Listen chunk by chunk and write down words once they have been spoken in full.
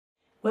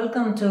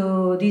Welcome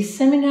to this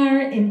seminar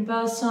in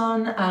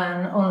person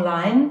and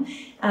online,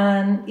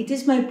 and it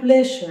is my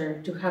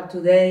pleasure to have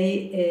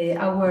today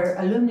our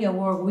Alumni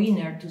Award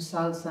winner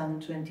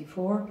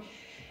 2024,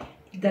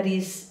 that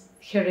is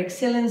Her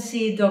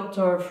Excellency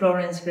Dr.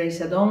 Florence Grace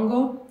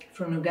Adongo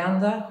from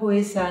Uganda, who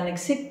is an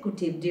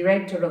Executive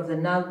Director of the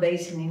Nile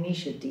Basin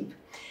Initiative.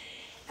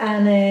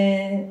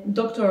 And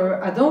Dr.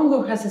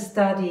 Adongo has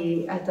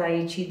studied at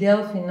IHE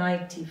Delft in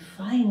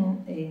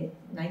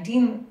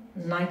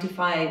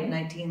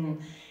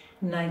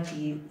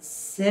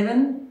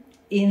 1997,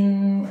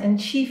 and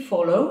she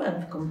followed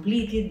and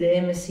completed the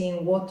MSc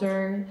in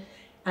Water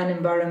and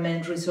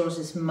Environment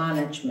Resources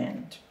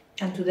Management.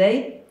 And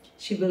today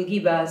she will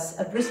give us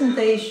a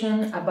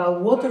presentation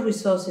about water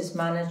resources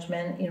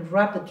management in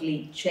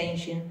rapidly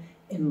changing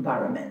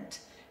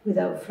environment.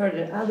 Without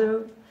further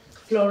ado,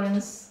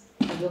 Florence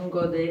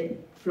Adongo, the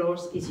floor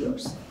is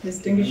yours.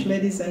 Distinguished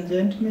ladies and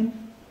gentlemen,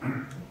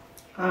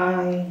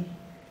 I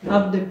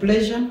have the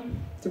pleasure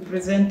to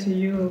present to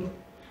you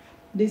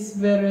this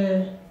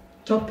very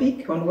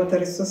topic on water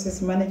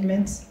resources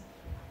management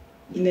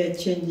in a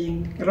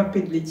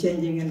rapidly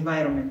changing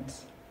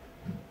environment.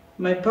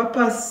 My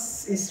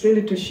purpose is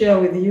really to share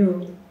with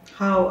you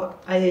how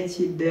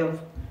IHE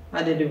Delft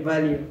added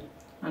value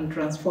and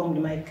transformed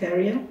my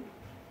career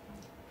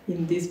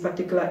in this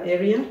particular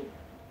area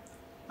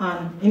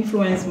and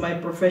influenced my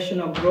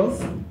professional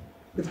growth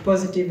with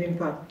positive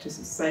impact to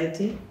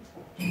society.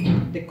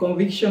 The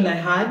conviction I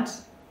had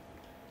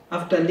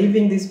after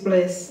leaving this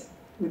place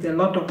with a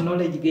lot of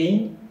knowledge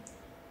gained,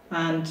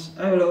 and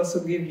I will also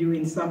give you,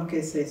 in some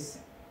cases,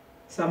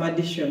 some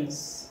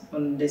additions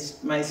on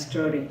my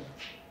story.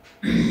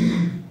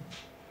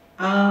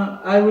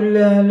 I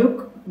will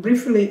look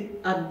briefly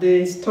at the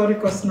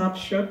historical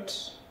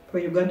snapshot for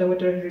Uganda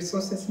water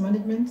resources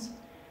management,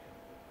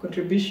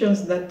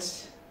 contributions that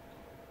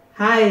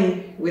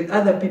I, with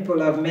other people,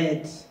 have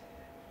made,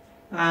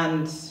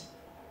 and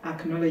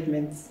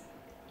acknowledgements.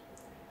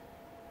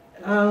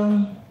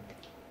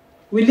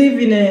 We live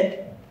in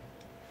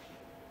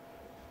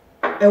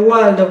a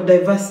world of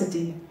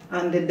diversity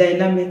and a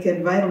dynamic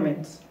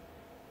environment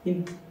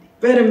in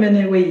very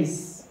many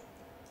ways.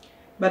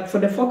 But for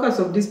the focus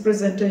of this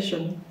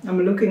presentation,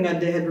 I'm looking at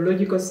the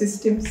hydrological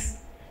systems,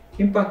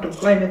 impact of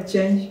climate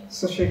change,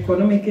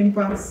 socioeconomic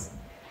impacts,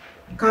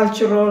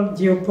 cultural,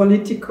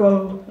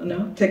 geopolitical,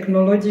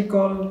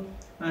 technological,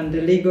 and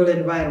the legal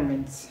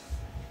environments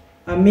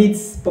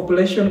amidst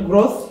population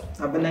growth,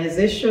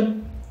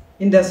 urbanization,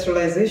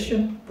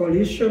 industrialization,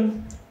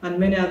 pollution, and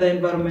many other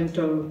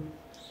environmental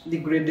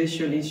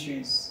degradation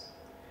issues.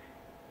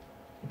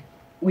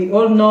 We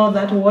all know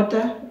that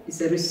water is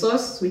a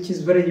resource which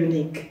is very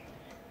unique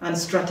and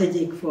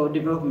strategic for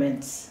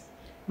developments.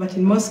 But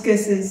in most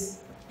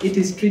cases, it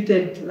is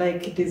treated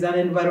like it is an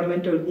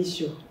environmental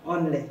issue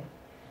only,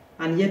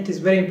 and yet is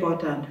very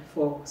important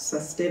for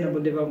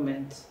sustainable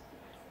development.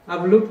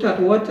 I've looked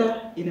at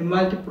water in a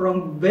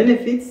multi-pronged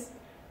benefits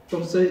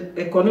from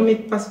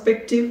economic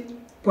perspective,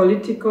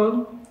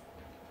 political,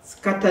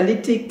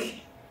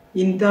 catalytic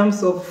in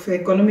terms of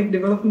economic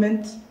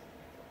development,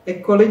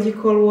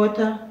 ecological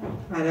water,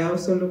 and I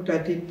also looked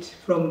at it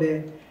from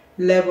the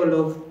level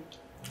of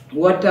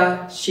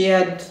water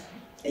shared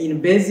in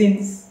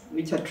basins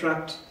which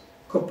attract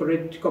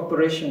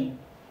cooperation.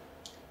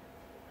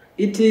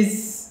 It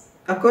is,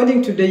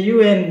 according to the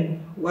UN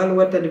World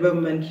Water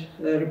Development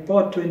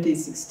Report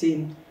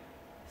 2016,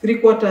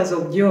 3/4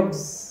 of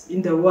jobs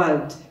in the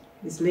world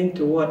is linked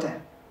to water.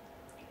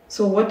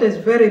 So water is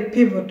very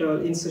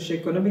pivotal in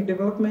socioeconomic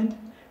development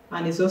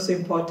and is also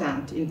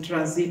important in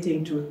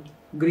transiting to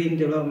green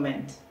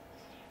development.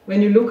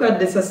 When you look at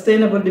the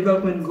Sustainable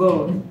Development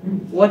Goal,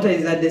 water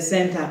is at the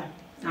center,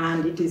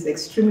 and it is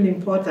extremely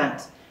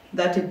important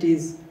that it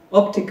is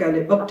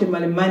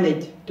optimally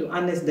managed to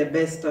harness the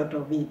best out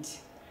of it.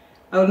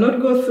 I will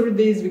not go through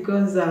this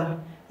because I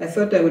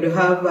thought I would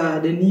have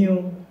the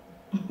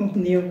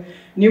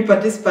new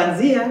participants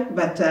here,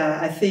 but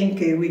I think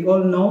we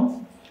all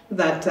know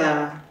that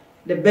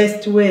the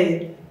best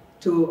way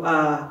to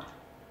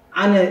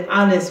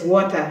harness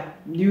water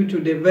due to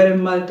the very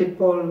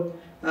multiple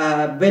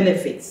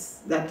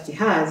benefits that it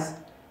has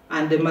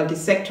and the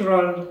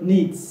multi-sectoral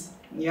needs,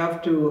 you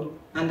have to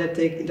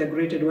undertake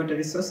integrated water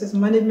resources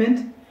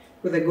management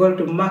with a goal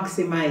to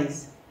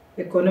maximize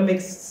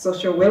economic,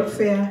 social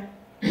welfare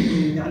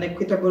in an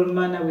equitable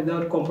manner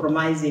without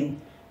compromising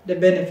the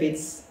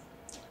benefits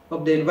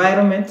of the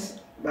environment,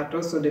 but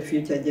also the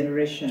future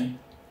generation.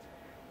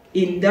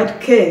 In that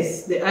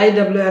case, the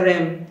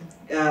IWRM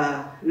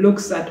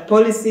looks at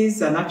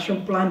policies and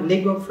action plan,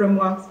 legal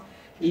frameworks,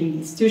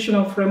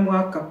 institutional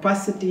framework,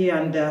 capacity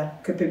and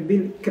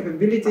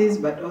capabilities,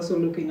 but also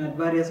looking at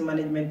various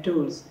management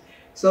tools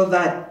so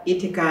that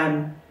it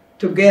can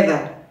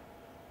together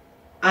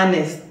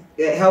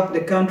help the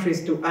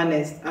countries to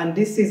harness. And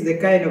this is the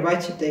kind of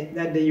architect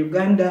that the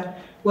Uganda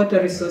water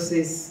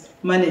resources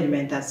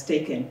management has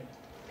taken.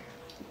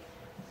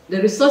 The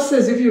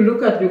resources, if you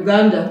look at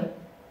Uganda,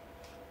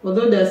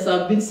 although there's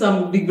been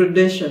some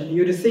degradation,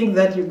 you'd think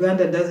that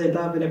Uganda doesn't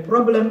have any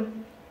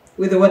problem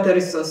with the water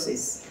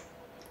resources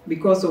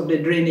because of the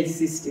drainage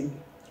system.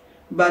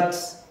 But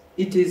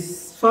it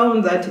is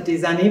found that it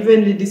is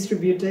unevenly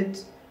distributed,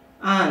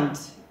 and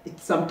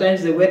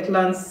sometimes the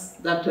wetlands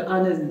that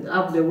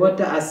have the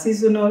water are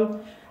seasonal,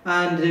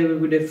 and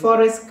the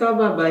forest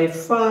cover by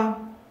far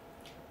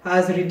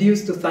has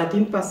reduced to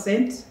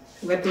 13%.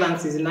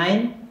 Wetlands is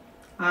 9%,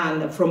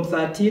 and from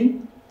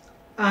 13%.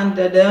 And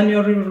the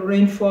annual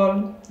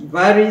rainfall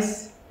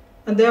varies,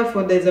 and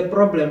therefore there's a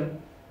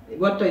problem.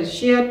 Water is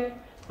shared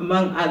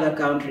among other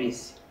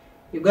countries.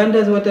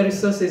 Uganda's water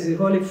resources is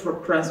wholly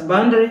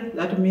transboundary.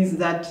 That means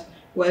that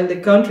while the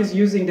country is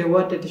using the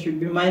water, it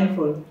should be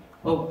mindful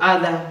of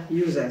other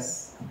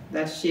users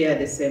that share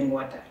the same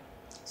water.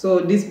 So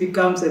this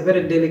becomes a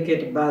very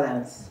delicate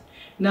balance.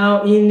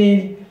 Now,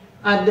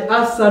 at the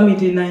Earth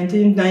Summit in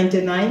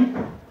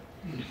 1999,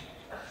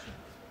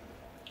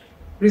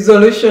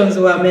 resolutions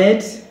were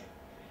made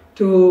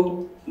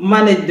to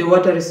manage the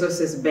water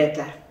resources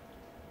better.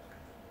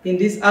 In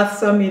this Earth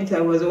Summit,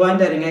 I was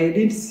wondering, I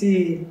didn't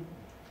see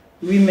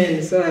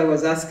women, so I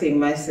was asking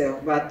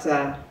myself, but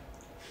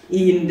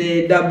in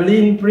the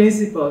Dublin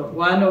principle,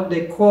 one of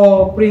the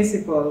core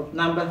principles,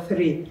 number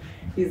 3,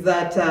 is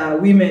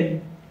that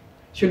women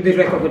should be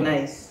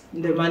recognized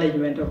in the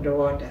management of the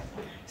water.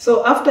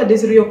 So after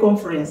this Rio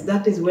conference,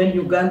 that is when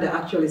Uganda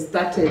actually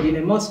started in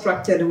a more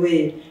structured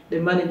way the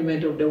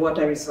management of the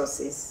water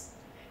resources.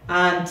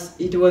 And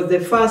it was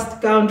the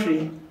first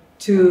country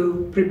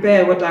to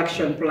prepare a water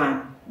action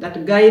plan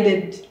that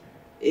guided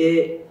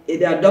the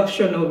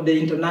adoption of the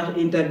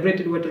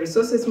integrated water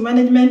resources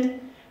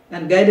management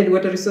and guided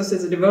water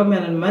resources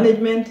development and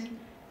management,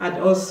 and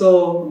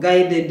also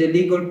guided the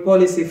legal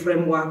policy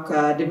framework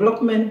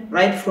development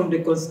right from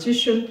the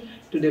constitution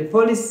to the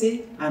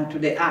policy and to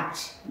the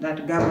act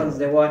that governs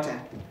the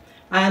water.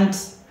 And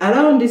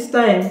around this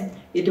time,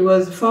 it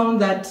was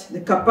found that the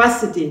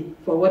capacity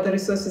for water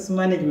resources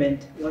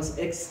management was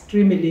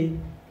extremely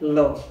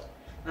low.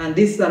 And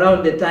this is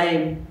around the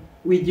time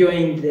we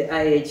joined the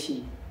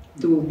IHE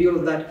to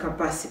build that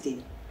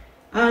capacity.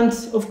 And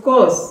of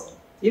course,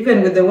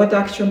 even with the water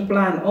action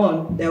plan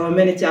on, there were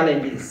many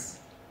challenges.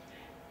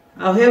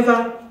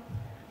 However,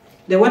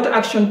 the water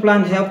action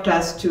plan helped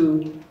us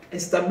to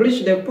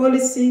establish the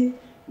policy,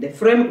 the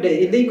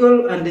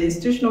legal and the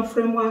institutional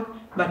framework,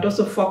 but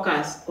also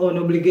focus on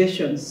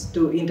obligations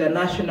to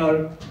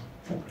international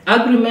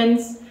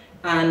agreements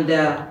and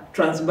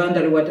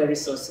transboundary water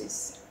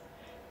resources.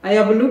 I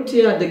have looked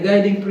here at the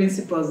guiding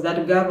principles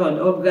that govern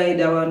or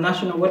guide our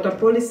national water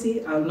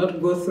policy. I will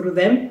not go through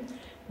them,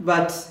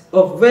 but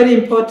of very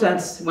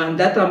importance, one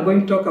that I'm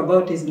going to talk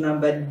about is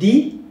number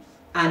D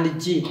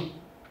and G.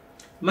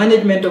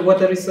 Management of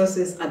water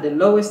resources at the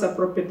lowest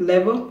appropriate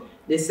level,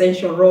 the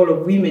essential role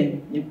of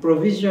women in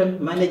provision,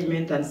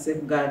 management, and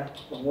safeguard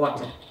of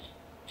water.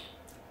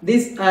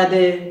 These are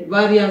the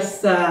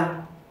various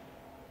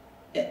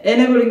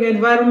enabling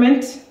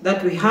environment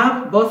that we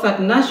have, both at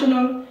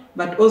national,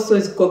 but also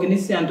is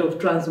cognizant of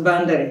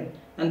transboundary.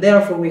 And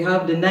therefore, we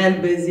have the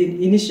Nile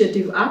Basin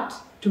Initiative Act,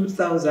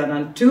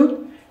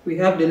 2002. We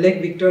have the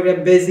Lake Victoria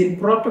Basin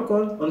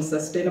Protocol on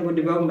Sustainable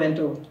Development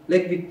of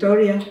Lake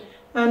Victoria.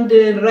 And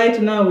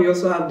right now, we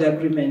also have the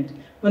agreement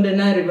on the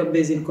Nile River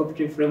Basin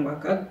Cooperative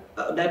Framework,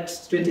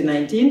 that's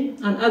 2019,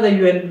 and other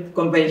UN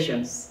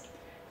conventions.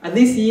 And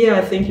this year,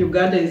 I think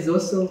Uganda is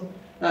also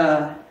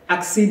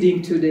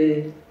acceding to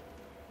the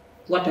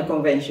Water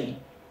Convention.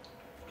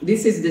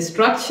 This is the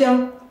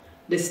structure,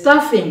 the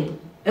staffing.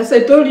 As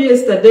I told you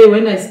yesterday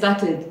when I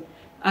started,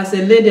 as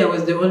a lady, I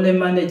was the only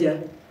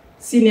manager,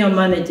 senior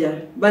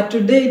manager. But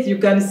to date, you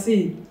can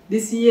see,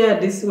 this year,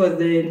 this was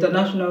the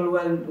International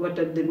World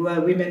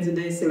Women's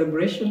Day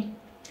celebration.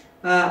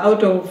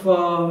 Out of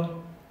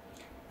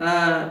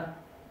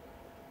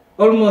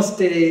almost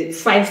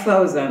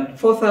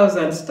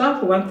 4,000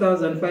 staff,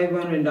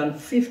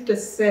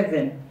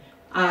 1,557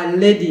 are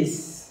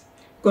ladies,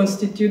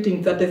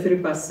 constituting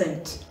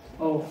 33%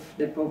 of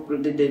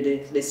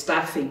the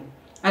staffing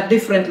at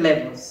different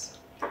levels.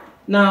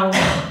 Now,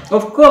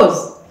 of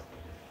course,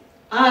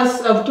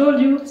 as I've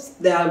told you,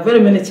 there are very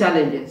many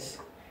challenges.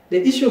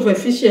 The issue of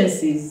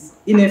efficiencies,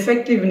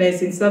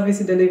 ineffectiveness in service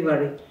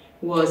delivery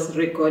was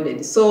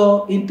recorded.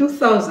 So in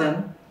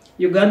 2000,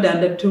 Uganda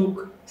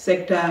undertook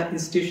sector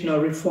institutional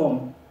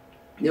reform.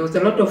 There was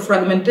a lot of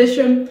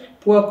fragmentation,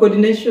 poor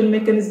coordination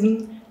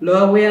mechanism,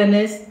 low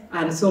awareness,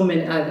 and so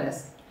many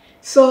others.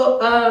 So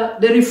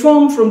the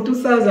reform from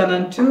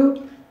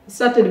 2002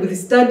 started with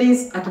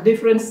studies at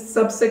different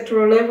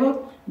subsectoral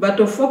level, but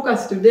our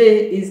focus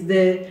today is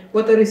the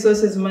water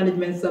resources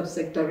management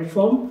subsector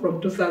reform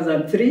from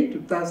 2003 to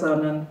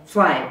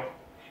 2005,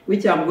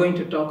 which I'm going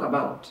to talk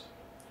about.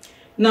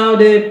 Now,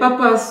 the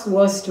purpose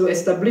was to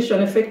establish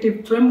an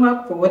effective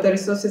framework for water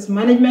resources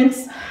management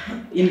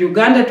in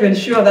Uganda to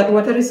ensure that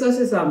water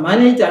resources are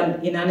managed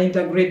in an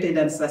integrated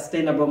and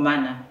sustainable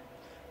manner.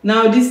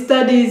 Now, these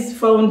studies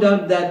found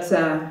out that,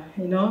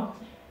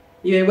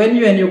 When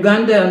you're in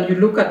Uganda and you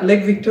look at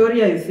Lake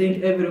Victoria, you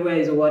think everywhere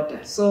is water.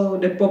 So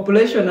the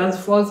population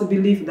has false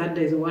belief that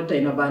there's water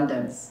in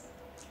abundance.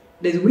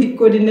 There's weak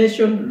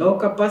coordination, low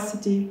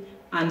capacity,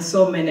 and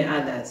so many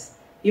others.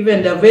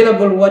 Even the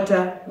available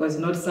water was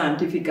not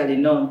scientifically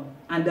known.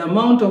 And the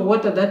amount of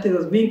water that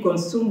was being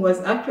consumed was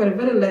actually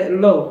very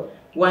low,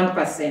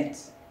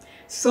 1%.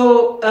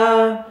 So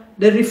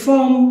the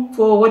reform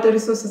for water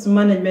resources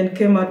management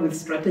came out with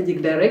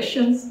strategic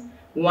directions.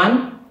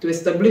 One, to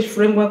establish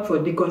framework for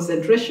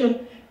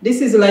deconcentration.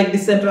 This is like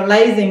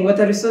decentralizing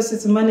water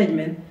resources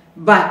management,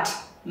 but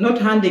not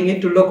handing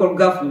it to local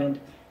government.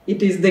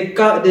 It is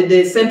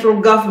the central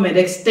government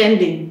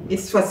extending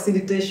its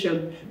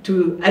facilitation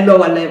to a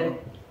lower level.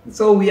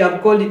 So we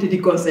have called it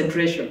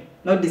deconcentration,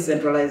 not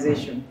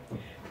decentralization.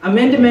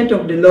 Amendment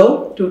of the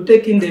law to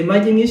take in the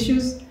emerging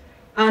issues,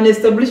 and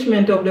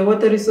establishment of the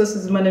Water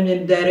Resources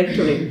Management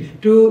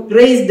Directorate to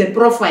raise the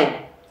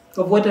profile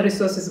of water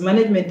resources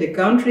management in the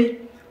country,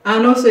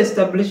 and also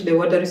establish the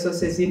Water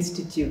Resources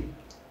Institute.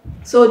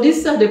 So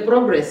these are the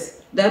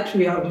progress that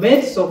we have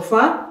made so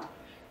far.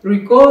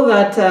 Recall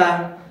that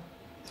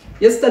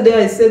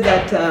yesterday I said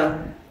that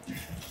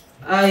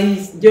I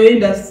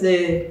joined as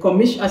the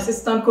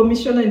assistant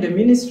commissioner in the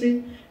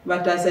ministry,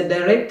 but as a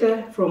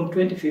director from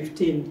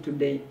 2015 to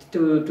date,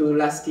 to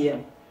last year.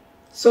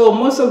 So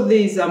most of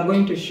these I'm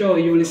going to show,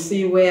 you will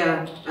see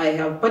where I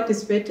have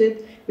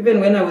participated. Even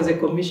when I was a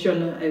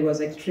commissioner, I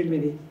was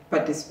extremely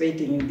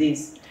participating in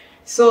this.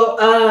 So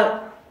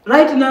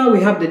right now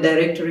we have the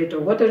Directorate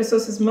of Water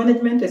Resources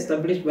Management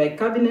established by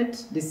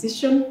cabinet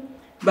decision,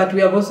 but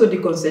we have also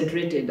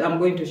deconcentrated. I'm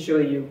going to show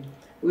you.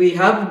 We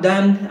have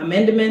done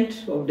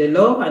amendment of the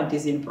law and it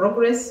is in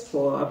progress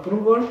for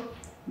approval,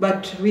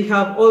 but we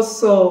have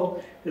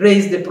also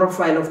raised the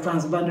profile of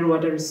transboundary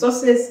water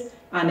resources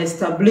and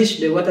established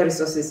the Water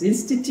Resources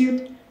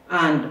Institute,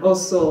 and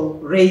also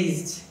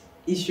raised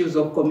issues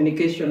of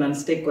communication and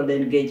stakeholder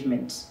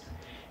engagement.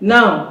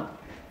 Now,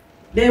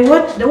 the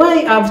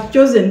way I've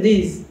chosen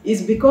this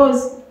is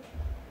because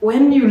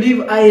when you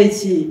leave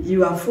IHE,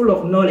 you are full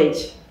of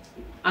knowledge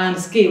and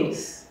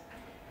skills.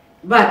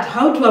 But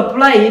how to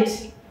apply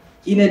it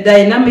in a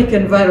dynamic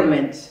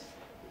environment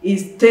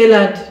is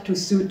tailored to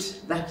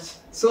suit that.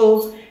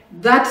 So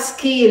that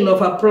skill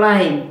of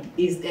applying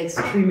is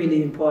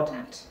extremely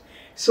important.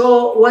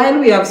 So while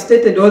we have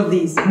stated all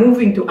this,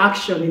 moving to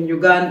action in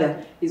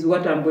Uganda is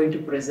what I'm going to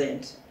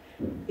present.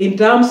 In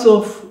terms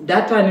of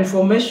data and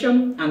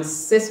information and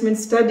assessment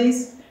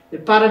studies, the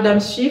paradigm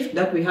shift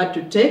that we had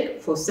to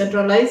take for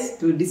centralized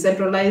to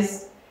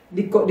decentralized,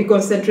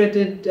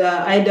 deconcentrated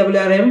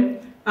IWRM,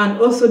 and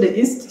also the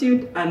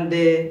institute and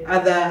the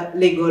other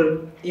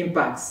legal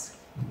impacts.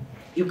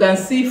 You can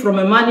see from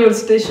a manual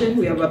station,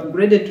 we have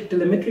upgraded to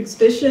telemetric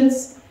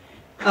stations.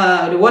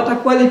 The water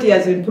quality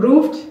has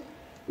improved.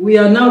 We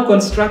are now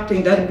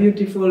constructing that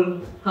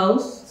beautiful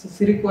house,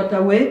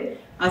 3/4 way,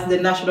 as the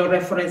National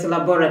Reference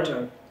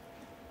Laboratory.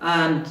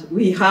 And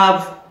we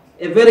have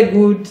a very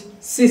good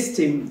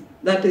system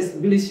that is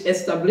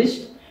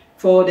established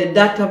for the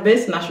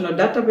database, national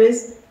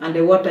database, and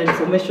the water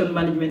information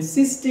management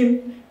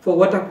system for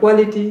water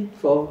quality,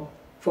 for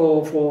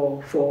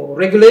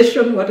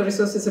regulation, water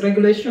resources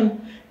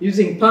regulation,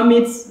 using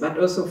permits, but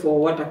also for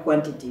water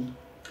quantity.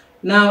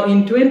 Now,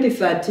 in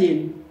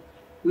 2013,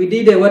 we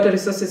did a water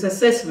resources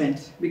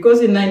assessment,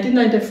 because in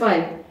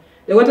 1995,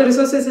 the water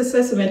resources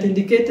assessment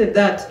indicated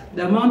that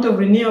the amount of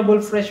renewable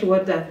fresh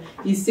water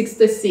is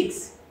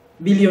 66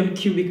 billion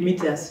cubic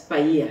meters per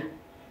year.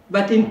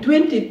 But by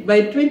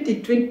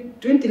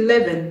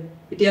 2011,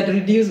 it had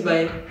reduced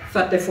by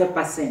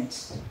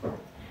 34%.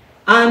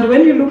 And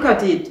when you look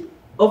at it,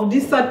 of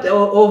this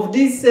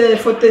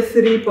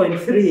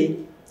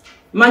 43.3,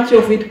 much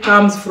of it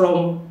comes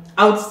from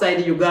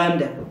outside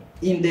Uganda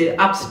in the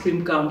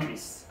upstream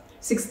countries,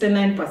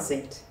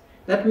 69%.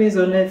 That means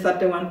only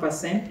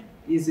 31%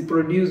 is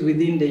produced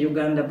within the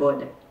Uganda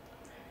border.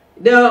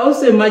 There are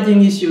also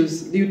emerging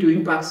issues due to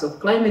impacts of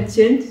climate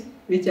change,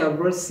 which have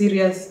brought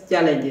serious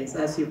challenges,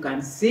 as you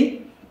can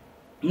see.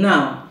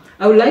 Now,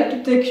 I would like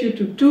to take you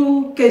to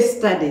 2 case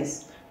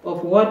studies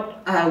of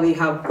what we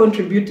have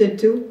contributed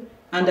to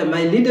under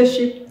my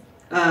leadership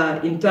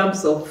in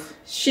terms of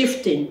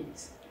shifting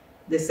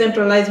the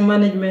centralized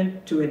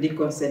management to a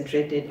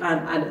deconcentrated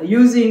and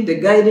using the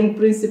guiding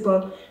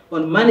principle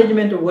on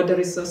management of water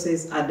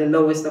resources at the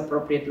lowest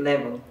appropriate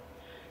level.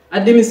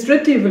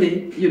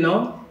 Administratively, you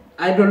know,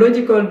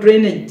 hydrological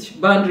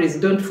drainage boundaries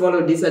don't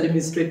follow these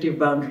administrative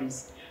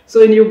boundaries.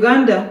 So in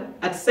Uganda,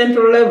 at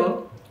central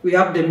level, we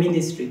have the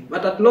ministry,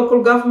 but at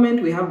local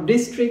government, we have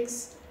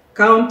districts,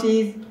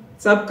 counties,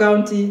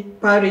 sub-county,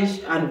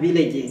 parish, and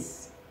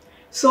villages.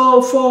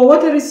 So for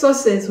water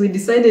resources, we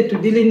decided to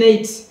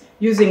delineate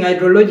using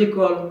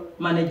hydrological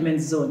management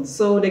zones.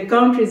 So the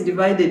country is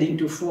divided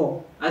into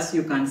 4, as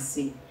you can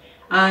see.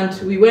 And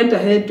we went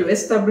ahead to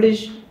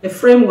establish a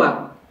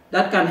framework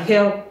that can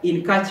help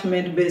in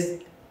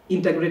catchment-based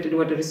integrated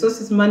water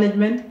resources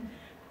management.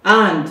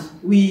 And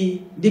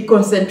we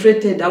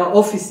deconcentrated our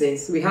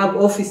offices. We have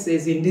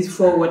offices in these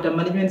 4 water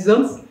management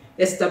zones,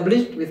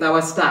 established with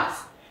our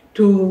staff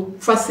to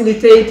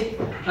facilitate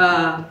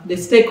the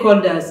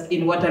stakeholders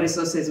in water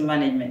resources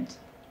management.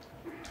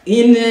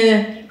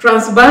 In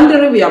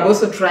transboundary, we have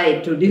also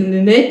tried to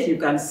delineate, you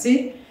can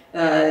see,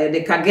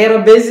 the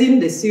Kagera Basin,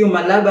 the Sio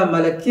Malaba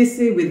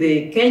Malakisi with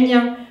the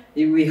Kenya,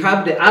 we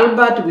have the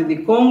Albert with the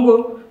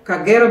Congo,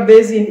 Kagera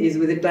Basin is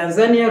with the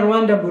Tanzania,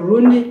 Rwanda,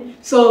 Burundi.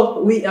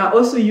 So we are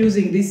also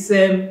using this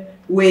same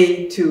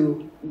way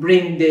to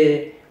bring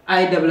the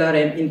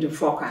IWRM into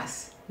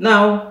focus.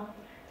 Now,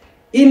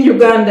 in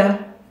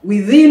Uganda,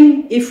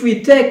 within, if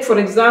we take, for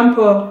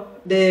example,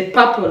 the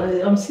purple,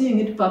 I'm seeing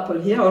it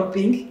purple here, or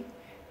pink.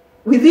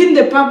 Within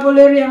the purple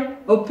area,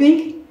 or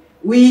pink,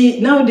 we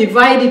now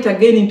divide it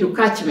again into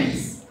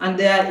catchments. And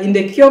they are in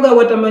the Kyoga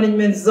Water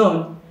Management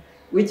Zone,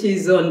 which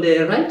is on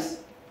the right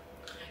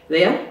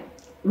there.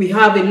 We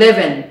have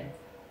 11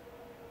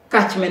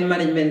 catchment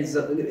management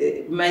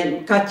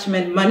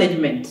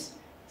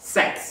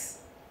sites.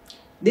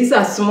 These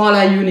are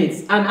smaller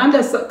units. And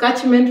under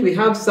catchment, we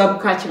have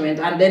sub-catchment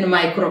and then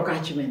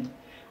micro-catchment.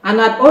 And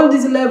at all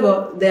these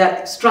levels, there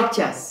are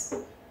structures,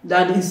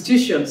 there are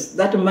institutions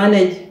that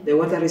manage the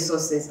water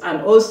resources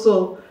and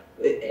also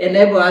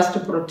enable us to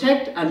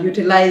protect and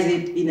utilize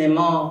it in a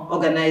more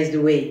organized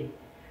way.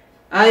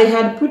 I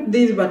had put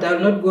this, but I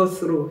will not go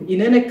through.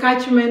 In any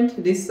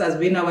catchment, this has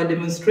been our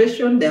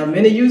demonstration. There are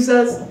many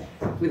users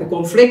with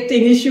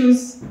conflicting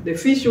issues. The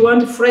fish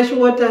want fresh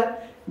water,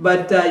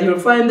 but you'll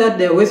find that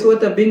the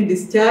wastewater being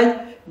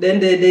discharged. Then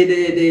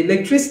the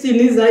electricity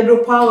needs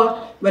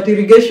hydropower, but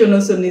irrigation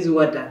also needs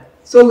water.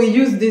 So we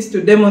use this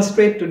to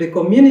demonstrate to the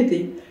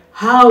community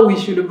how we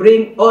should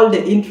bring all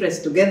the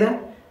interests together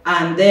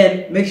and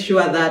then make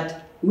sure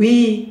that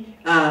we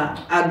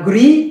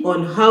agree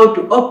on how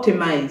to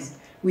optimize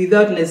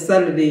without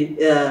necessarily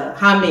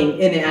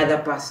harming any other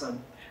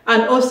person.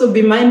 And also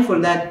be mindful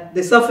that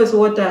the surface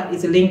water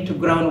is linked to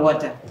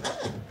groundwater.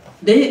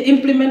 The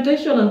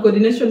implementation and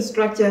coordination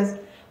structures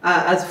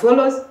are as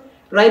follows,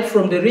 right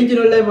from the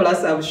regional level,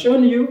 as I've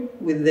shown you,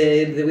 with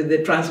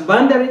the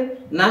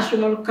transboundary,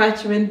 national,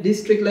 catchment,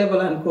 district level,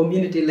 and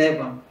community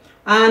level.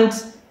 And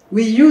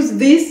we use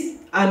this,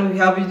 and we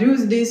have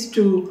used this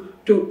to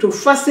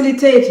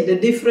facilitate the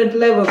different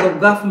levels of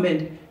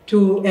government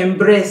to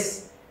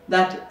embrace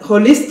that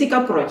holistic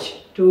approach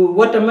to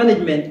water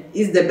management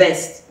is the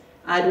best,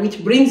 and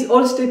which brings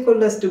all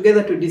stakeholders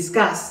together to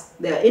discuss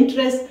their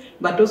interests,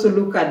 but also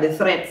look at the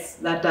threats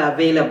that are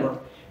available.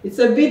 It's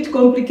a bit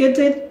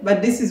complicated,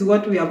 but this is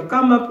what we have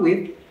come up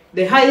with.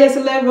 The highest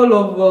level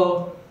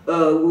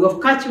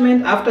of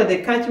catchment after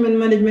the Catchment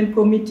Management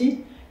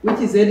Committee, which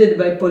is headed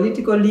by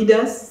political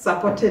leaders,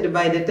 supported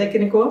by the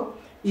technical,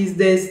 is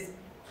the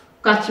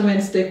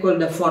Catchment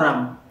Stakeholder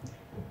Forum.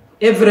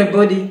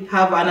 Everybody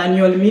have an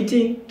annual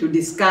meeting to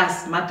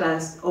discuss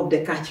matters of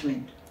the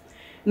catchment.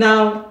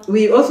 Now,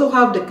 we also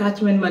have the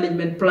catchment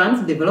management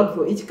plans developed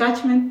for each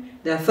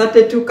catchment. There are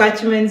 32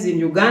 catchments in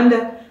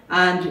Uganda,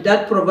 and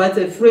that provides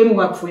a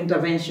framework for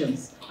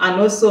interventions and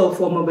also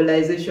for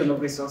mobilization of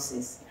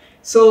resources.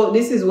 So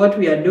this is what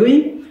we are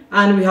doing,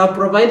 and we have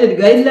provided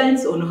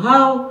guidelines on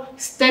how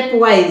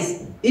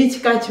stepwise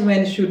each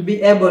catchment should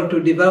be able to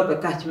develop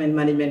a catchment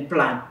management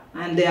plan.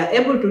 And they are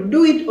able to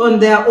do it on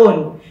their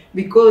own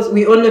because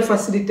we only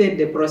facilitate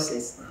the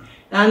process.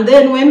 And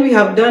then when we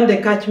have done the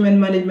catchment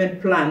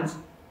management plans,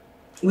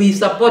 we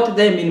support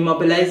them in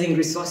mobilizing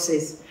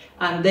resources,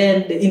 and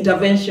then the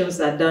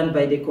interventions are done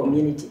by the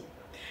community.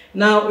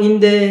 Now,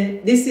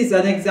 this is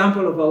an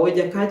example of our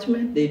Oja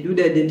catchment. They do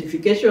the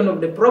identification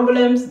of the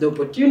problems, the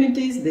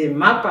opportunities, they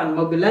map and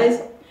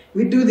mobilize.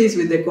 We do this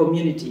with the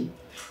community.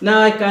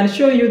 Now, I can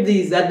show you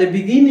this. At the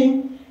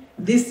beginning,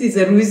 this is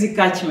a Ruizi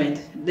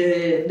catchment.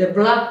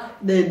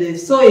 The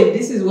soil,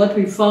 this is what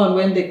we found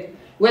when the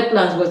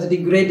wetlands was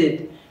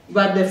degraded.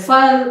 But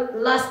the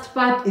last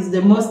part is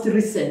the most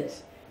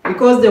recent,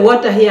 because the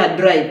water here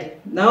dried.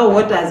 Now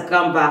water has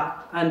come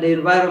back and the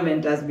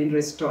environment has been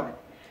restored.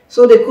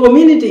 So the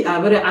community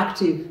are very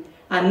active,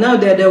 and now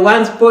they're the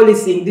ones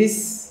policing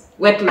these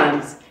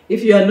wetlands.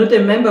 If you are not a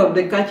member of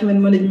the Catchment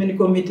Management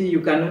Committee, you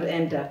cannot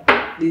enter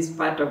this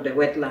part of the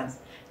wetlands.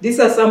 These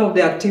are some of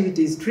the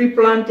activities: tree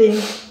planting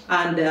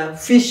and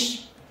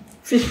fish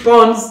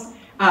ponds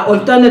are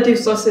alternative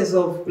sources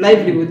of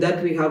livelihood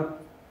that we have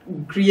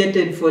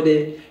created for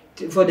the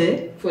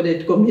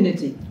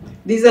community.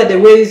 These are the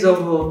ways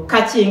of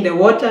catching the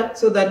water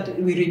so that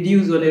we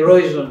reduce on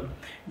erosion.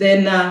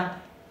 Then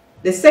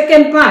the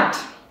second part,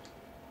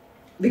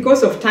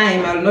 because of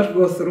time, I will not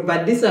go through,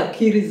 but these are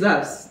key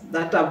results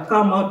that have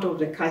come out of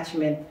the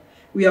catchment.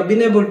 We have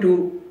been able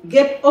to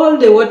get all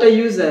the water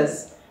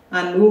users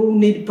and who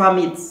need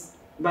permits,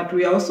 but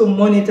we are also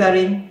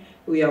monitoring,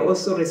 we are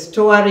also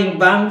restoring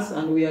banks,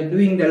 and we are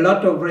doing a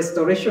lot of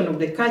restoration of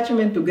the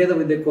catchment together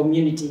with the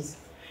communities.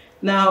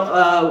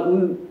 Now,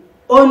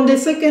 on the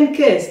second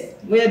case,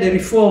 where the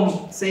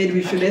reform said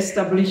we should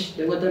establish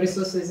the Water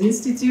Resources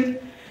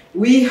Institute,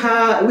 we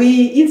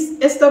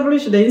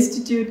established the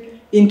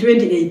institute in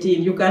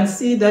 2018. You can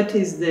see that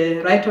is the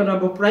Right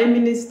Honorable Prime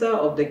Minister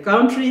of the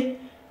country,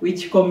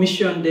 which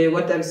commissioned the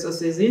Water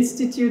Resources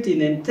Institute in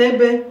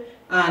Entebbe,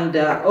 and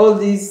all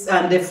this,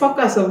 and the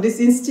focus of this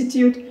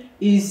institute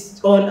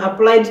is on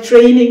applied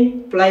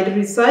training, applied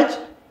research,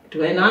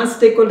 to enhance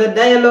stakeholder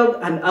dialogue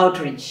and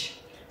outreach.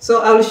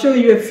 So I'll show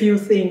you a few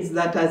things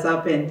that has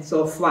happened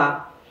so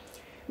far.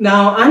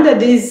 Now, under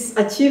these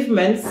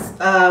achievements,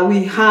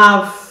 we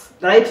have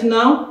right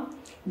now,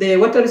 the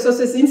Water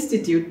Resources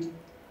Institute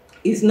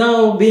is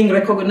now being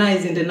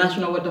recognized in the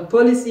National Water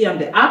Policy and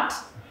the Act,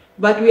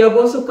 but we have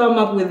also come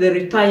up with the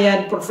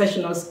retired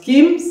professional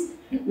schemes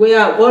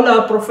where all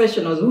our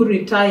professionals who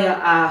retire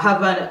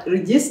have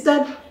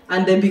registered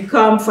and they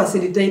become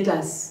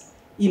facilitators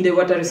in the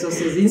Water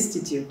Resources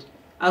Institute,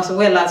 as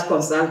well as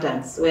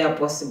consultants where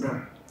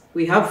possible.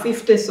 We have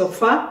 50 so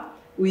far.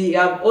 We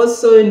have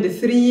also in the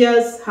 3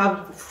 years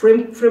have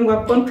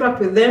framework contract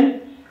with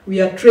them.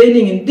 We are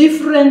training in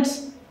different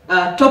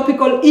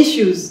topical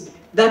issues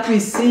that we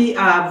see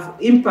have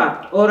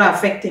impact or are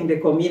affecting the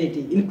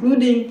community,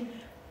 including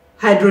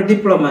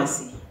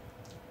hydrodiplomacy.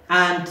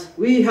 And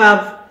we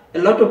have a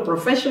lot of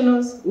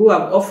professionals who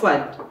have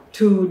offered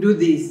to do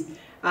this.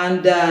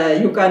 And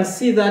you can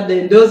see that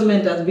the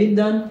endorsement has been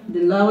done.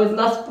 The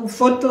last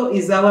photo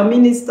is our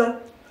Minister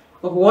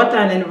of Water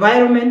and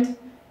Environment,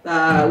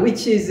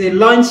 which is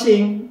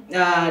launching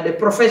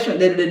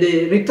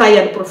the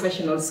retired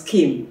professional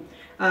scheme.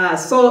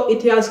 So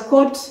it has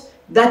caught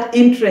that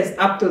interest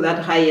up to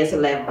that highest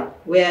level,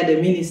 where the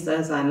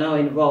ministers are now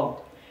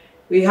involved.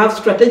 We have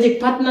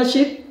strategic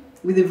partnership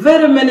with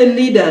very many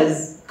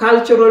leaders,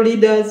 cultural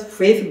leaders,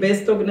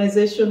 faith-based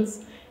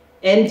organizations,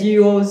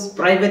 NGOs,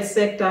 private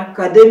sector,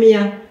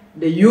 academia,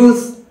 the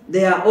youth.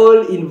 They are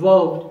all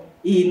involved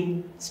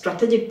in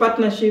strategic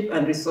partnership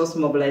and resource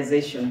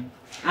mobilization.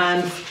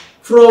 And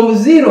from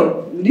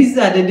zero, these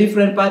are the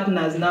different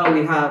partners now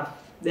we have.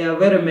 There are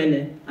very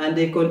many, and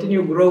they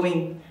continue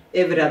growing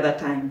every other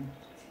time.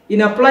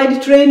 In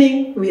applied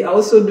training, we are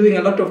also doing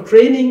a lot of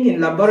training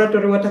in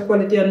laboratory water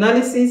quality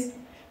analysis,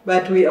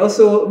 but we are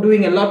also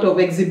doing a lot of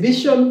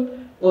exhibition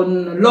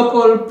on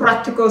local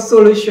practical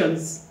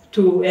solutions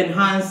to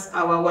enhance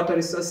our water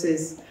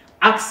resources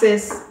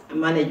access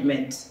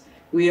management.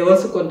 We are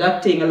also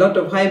conducting a lot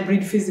of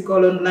hybrid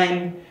physical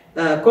online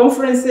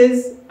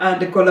conferences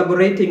and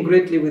collaborating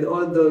greatly with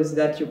all those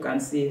that you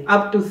can see.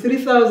 Up to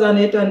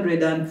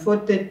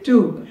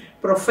 3,842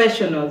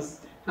 professionals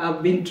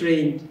have been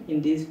trained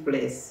in this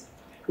place.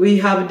 We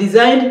have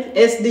designed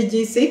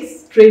SDG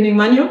 6 training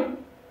manual,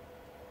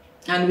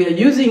 and we are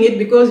using it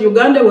because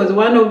Uganda was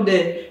one of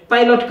the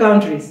pilot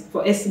countries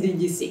for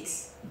SDG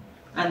 6.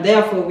 And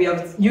therefore, we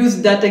have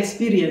used that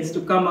experience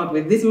to come up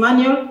with this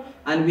manual,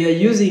 and we are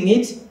using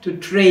it to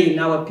train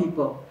our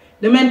people.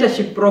 The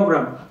mentorship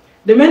program.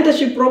 The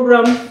mentorship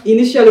program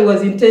initially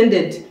was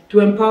intended to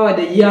empower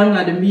the young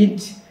and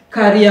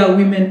mid-career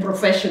women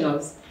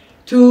professionals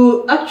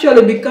to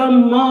actually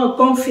become more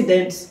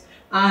confident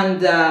and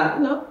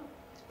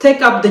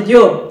take up the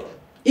job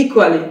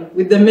equally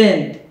with the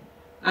men.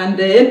 And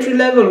the entry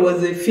level was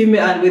the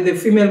female, and with the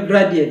female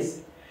graduates.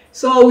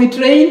 So we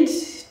trained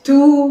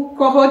 2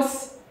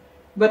 cohorts,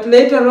 but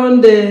later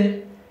on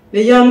the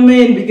young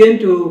men began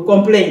to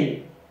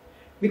complain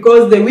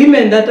because the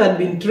women that had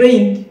been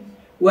trained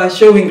were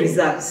showing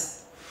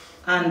results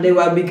and they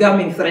were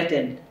becoming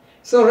threatened.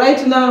 So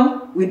right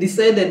now we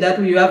decided that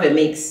we have a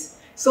mix.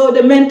 So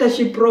the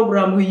mentorship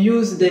program, we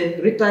use the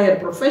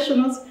retired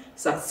professionals,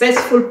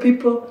 successful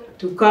people,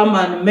 to come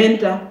and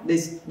mentor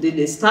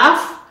the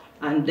staff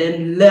and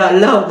then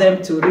allow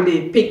them to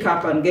really pick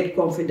up and get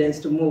confidence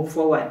to move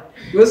forward.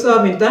 We also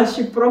have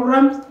internship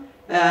programs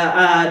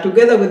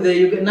together with the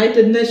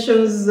United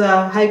Nations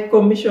High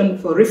Commission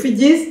for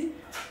Refugees.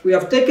 We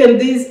have taken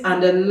these,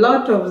 and a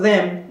lot of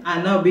them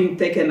are now being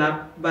taken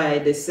up by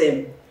the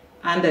same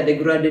under the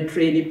graduate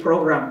trainee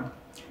program.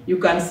 You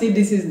can see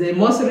this is the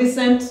most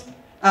recent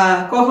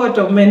cohort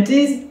of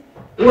mentees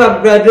who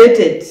have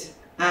graduated,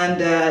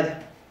 and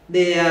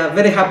they are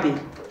very happy.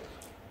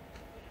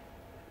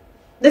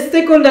 The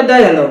stakeholder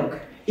dialogue.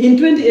 In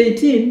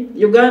 2018,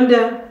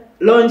 Uganda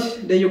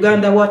launched the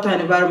Uganda Water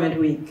and Environment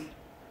Week.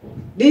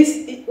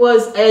 This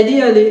was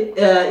ideally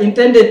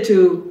intended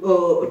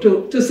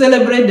to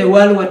celebrate the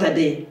World Water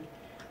Day,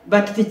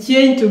 but it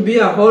changed to be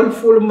a whole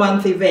full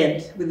month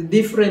event with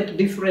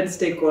different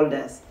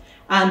stakeholders.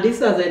 And this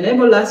has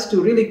enabled us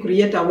to really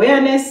create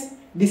awareness,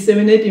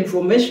 disseminate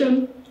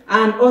information,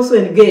 and also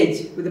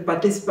engage with the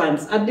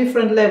participants at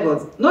different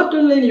levels. Not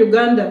only in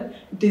Uganda,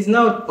 it is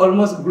now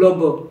almost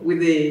global with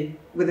the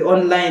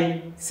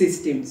online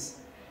systems.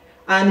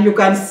 And you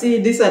can see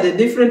these are the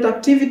different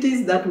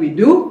activities that we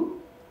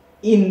do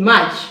in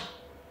March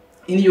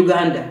in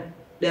Uganda.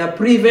 There are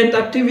pre-event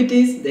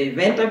activities, the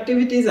event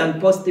activities,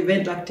 and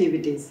post-event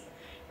activities.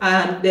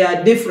 And they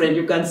are different.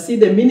 You can see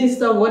the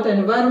Minister of Water and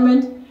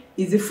Environment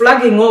is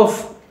flagging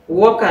off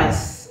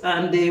workers,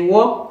 and they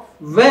walk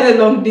very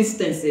long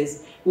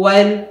distances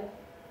while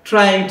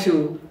trying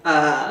to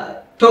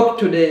talk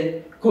to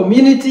the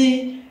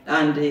community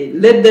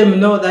and let them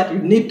know that you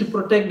need to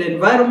protect the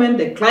environment,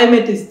 the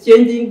climate is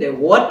changing, the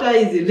water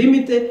is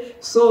limited.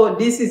 So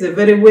this is a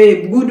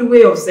very good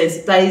way of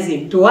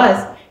sensitizing to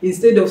us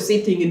instead of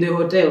sitting in the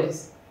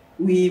hotels.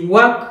 We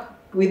work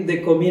with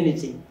the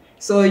community.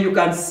 So you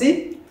can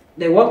see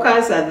the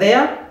workers are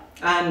there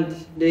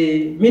and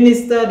the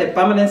minister, the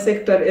permanent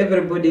secretary,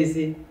 everybody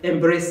is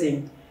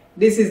embracing.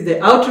 This is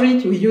the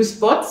outreach. We use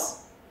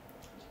sports,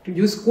 we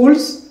use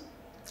schools,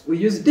 we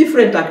use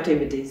different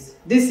activities.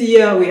 This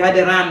year we had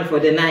a run for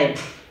the Nile,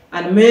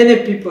 and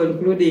many people,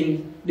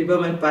 including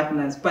development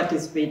partners,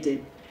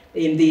 participated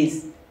in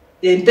this.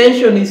 The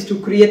intention is to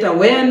create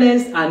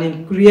awareness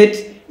and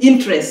create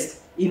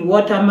interest in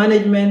water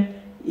management,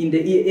 in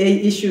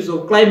the issues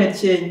of climate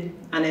change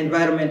and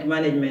environment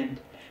management.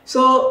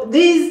 So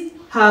these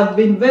have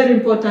been very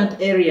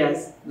important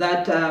areas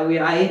that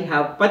I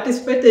have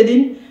participated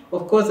in,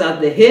 of course as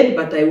the head,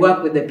 but I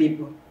work with the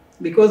people.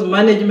 Because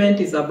management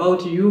is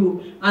about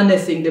you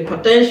harnessing the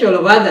potential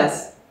of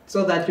others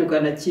so that you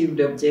can achieve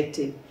the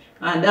objective.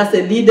 And as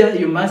a leader,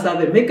 you must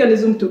have a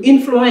mechanism to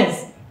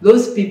influence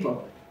those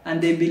people, and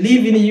they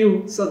believe in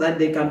you so that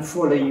they can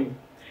follow you.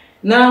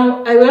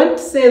 Now, I want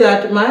to say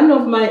that one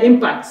of my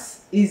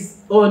impacts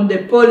is on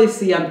the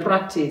policy and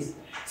practice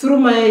through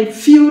my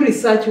few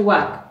research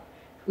work,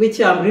 which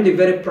I'm really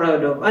very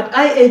proud of. At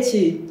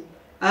IHE,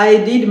 I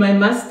did my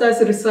master's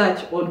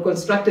research on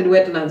constructed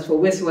wetlands for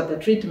wastewater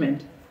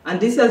treatment. And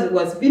this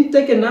was been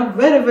taken up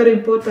very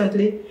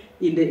importantly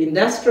in the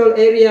industrial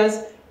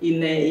areas, in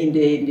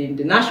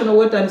the National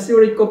Water and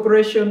Sewerage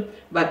Corporation,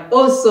 but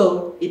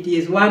also it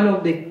is one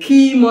of the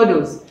key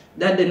models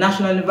that the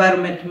National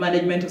Environment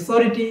Management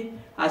Authority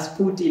has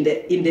put in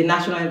the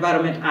National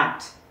Environment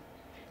Act.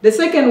 The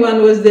second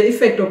one was the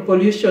effect of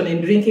pollution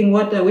in drinking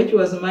water, which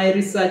was my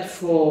research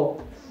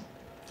for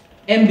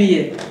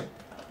MBA.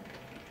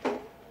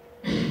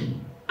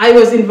 I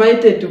was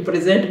invited to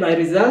present my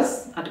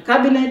results at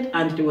Cabinet,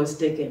 and it was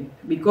taken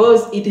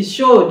because it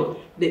showed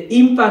the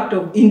impact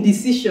of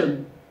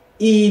indecision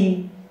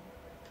in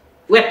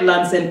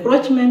wetlands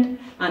encroachment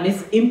and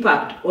its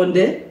impact on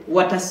the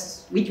water,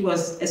 which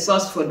was a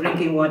source for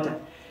drinking water.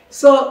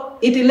 So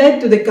it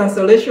led to the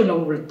cancellation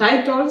of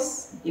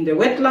titles in the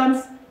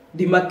wetlands,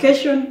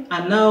 demarcation,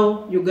 and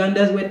now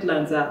Uganda's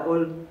wetlands are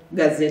all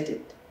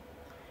gazetted.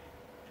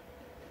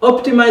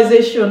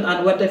 Optimization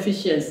and water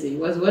efficiency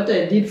was what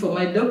I did for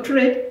my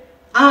doctorate,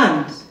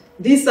 and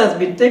this has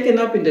been taken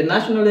up in the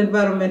National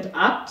Environment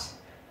Act,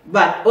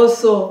 but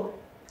also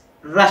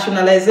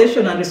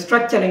rationalization and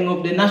restructuring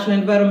of the National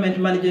Environment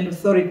Management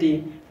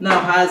Authority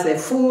now has a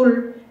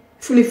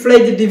fully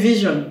fledged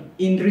division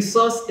in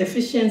resource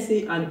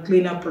efficiency and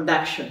cleaner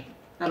production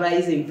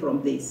arising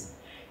from this.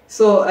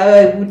 So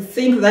I would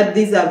think that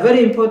these are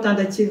very important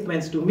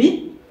achievements to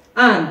me,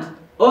 and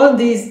all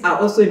these are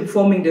also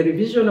informing the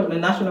revision of the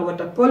National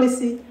Water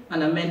Policy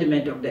and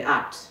amendment of the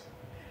Act.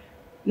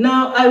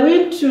 Now, I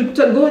want to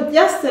go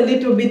just a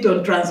little bit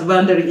on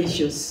transboundary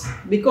issues,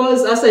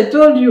 because as I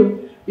told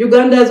you,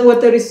 Uganda's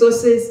water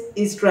resources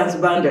is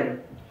transboundary.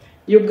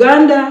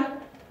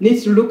 Uganda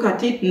needs to look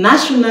at it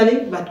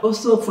nationally, but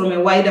also from a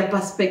wider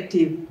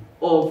perspective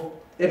of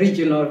a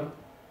regional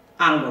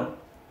angle.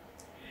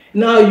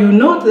 Now, you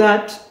note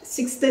that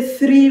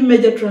 63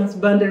 major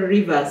transboundary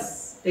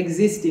rivers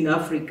exist in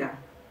Africa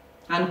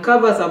and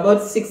covers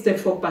about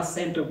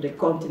 64% of the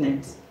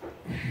continent.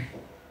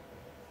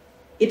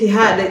 It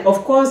had,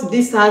 of course,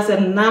 this has a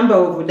number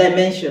of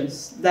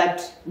dimensions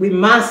that we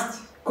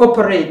must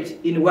cooperate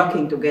in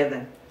working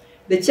together.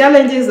 The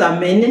challenges are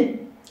many,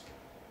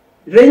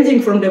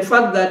 ranging from the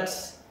fact that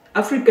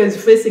Africa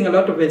is facing a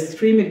lot of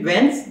extreme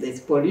events. There's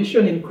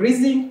pollution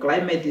increasing,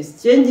 climate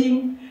is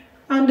changing,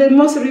 and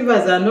most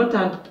rivers are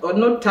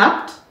not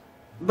tapped,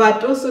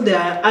 but also they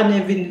are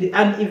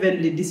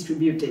unevenly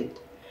distributed.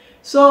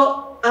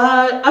 So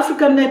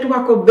African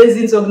Network of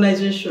Basins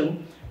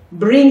Organization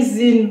brings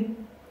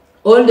in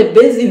all the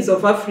basins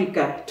of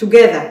Africa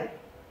together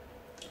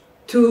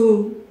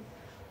to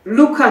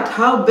look at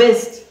how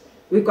best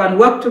we can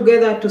work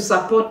together to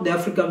support the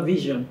African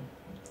vision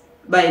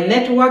by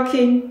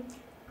networking,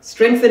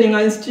 strengthening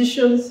our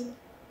institutions,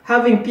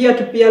 having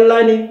peer-to-peer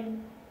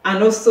learning,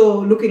 and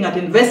also looking at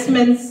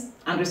investments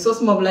and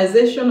resource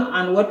mobilization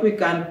and what we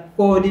can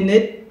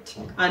coordinate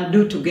and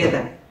do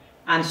together,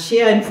 and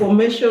share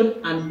information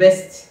and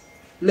best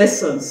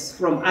lessons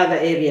from other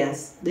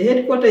areas. The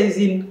headquarters is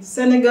in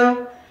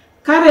Senegal.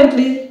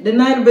 Currently, the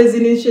Nile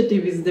Basin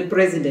Initiative is the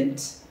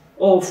president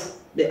of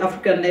the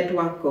African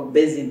Network of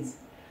Basins.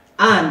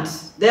 And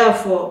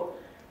therefore,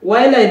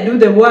 while I do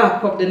the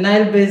work of the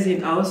Nile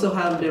Basin, I also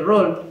have the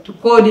role to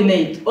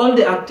coordinate all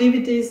the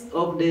activities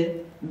of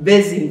the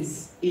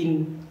basins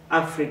in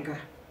Africa.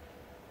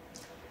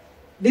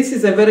 This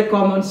is a very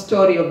common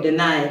story of the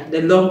Nile,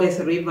 the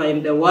longest river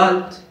in the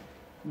world,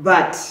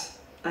 but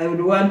I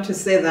would want to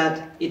say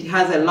that it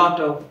has a lot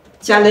of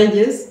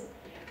challenges.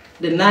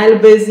 The Nile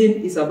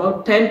Basin is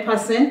about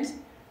 10%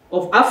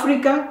 of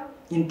Africa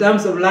in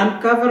terms of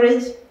land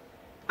coverage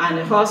and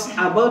hosts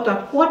about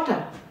a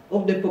quarter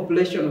of the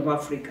population of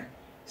Africa.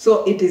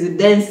 so it is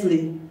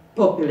densely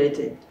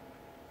populated.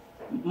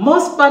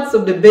 Most parts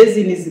of the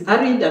basin is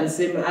arid and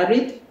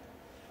semi-arid,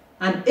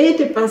 and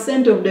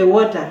 80% of the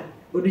water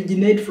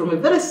originates from a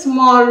very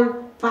small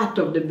part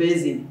of the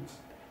basin,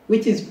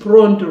 which is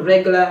prone to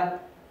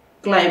regular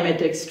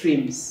climate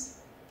extremes.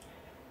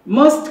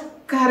 Most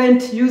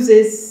current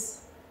uses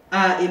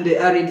are in the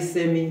arid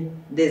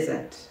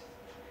semi-desert.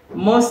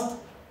 Most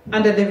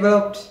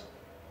underdeveloped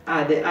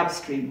are the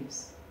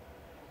upstreams.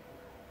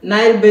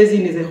 Nile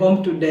Basin is a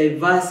home to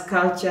diverse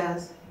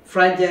cultures,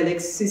 fragile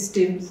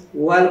ecosystems,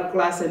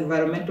 world-class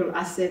environmental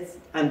assets,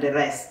 and the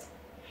rest.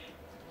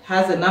 It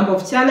has a number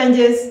of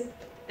challenges,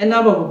 a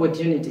number of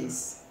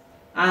opportunities.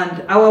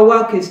 And our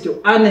work is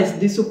to harness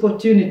these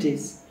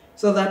opportunities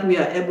so that we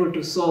are able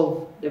to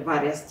solve the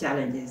various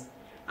challenges.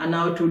 And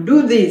now to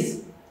do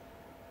this,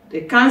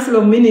 the Council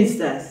of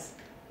Ministers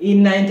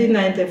in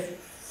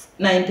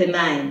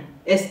 1999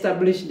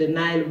 established the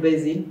Nile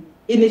Basin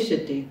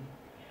Initiative.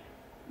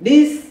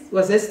 This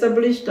was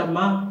established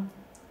among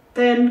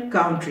 10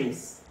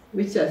 countries,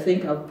 which I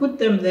think I'll put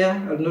them there,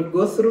 I'll not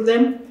go through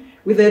them,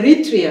 with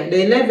Eritrea,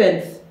 the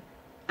 11th,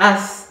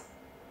 as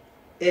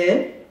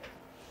an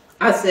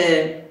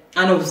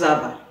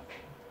observer.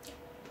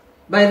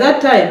 By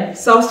that time,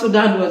 South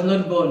Sudan was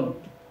not born.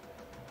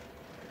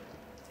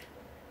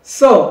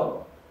 So,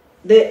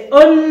 the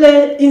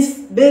only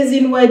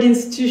basin-wide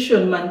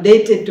institution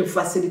mandated to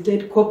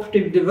facilitate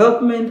cooperative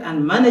development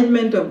and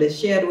management of the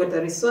shared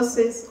water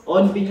resources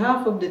on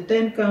behalf of the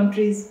 10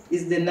 countries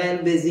is the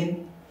Nile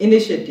Basin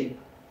Initiative.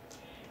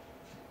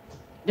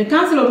 The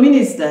Council of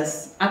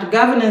Ministers at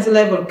governance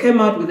level came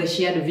out with a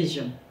shared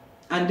vision,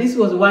 and this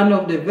was one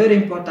of the very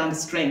important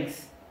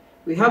strengths.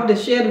 We have the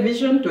shared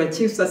vision to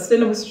achieve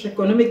sustainable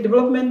economic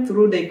development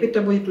through the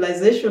equitable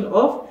utilization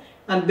of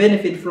and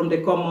benefit from the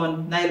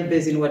common Nile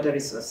Basin water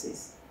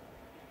resources.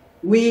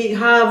 We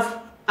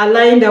have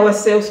aligned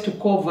ourselves to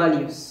core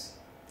values: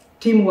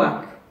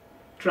 teamwork,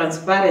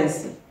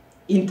 transparency,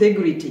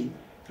 integrity,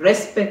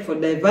 respect for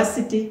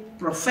diversity,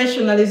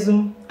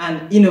 professionalism,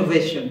 and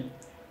innovation.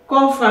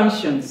 Core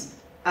functions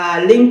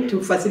are linked to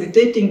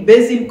facilitating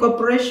basin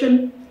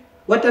cooperation,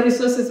 water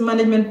resources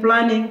management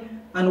planning,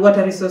 and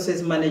water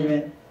resources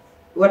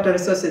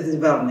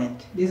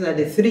development. These are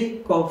the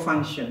three core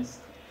functions.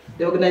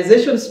 The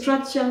organization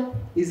structure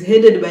is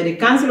headed by the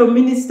Council of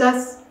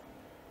Ministers.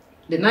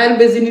 The Nile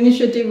Basin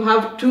Initiative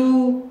have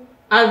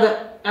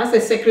as a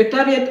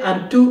secretariat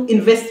and 2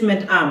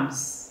 investment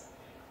arms.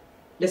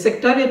 The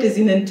secretariat is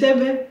in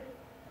Entebbe,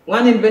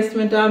 one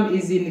investment arm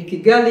is in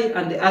Kigali,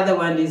 and the other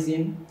one is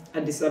in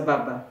Addis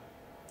Ababa.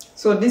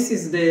 So this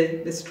is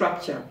the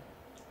structure.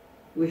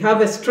 We have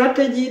a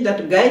strategy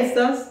that guides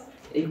us.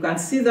 You can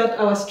see that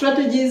our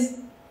strategies,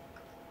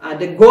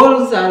 the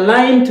goals are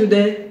aligned to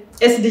the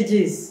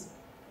SDGs.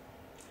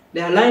 They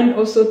are aligned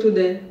also to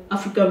the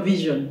African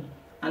vision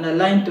and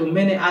aligned to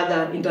many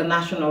other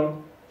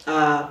international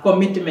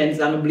commitments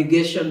and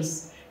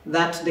obligations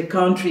that the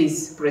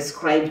countries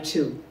prescribe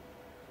to.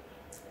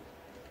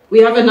 We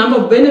have a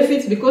number of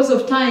benefits. Because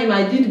of time,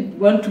 I didn't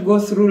want to go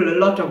through a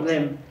lot of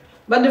them.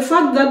 But the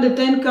fact that the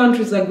 10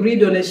 countries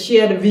agreed on a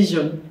shared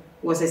vision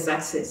was a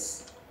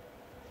success.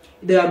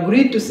 They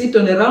agreed to sit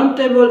on a round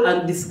table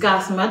and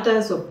discuss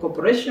matters of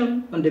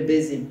cooperation on the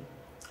basin.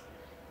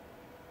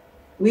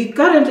 We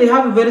currently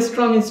have a very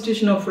strong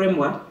institutional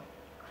framework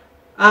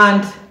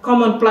and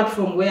common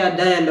platform where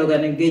dialogue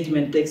and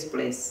engagement takes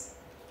place.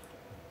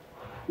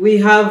 We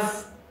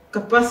have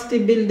capacity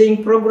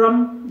building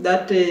program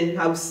that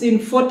have seen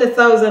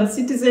 40,000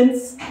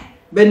 citizens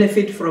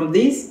benefit from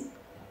this.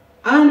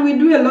 And we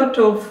do a lot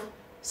of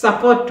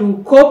support to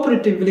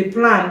cooperatively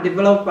plan,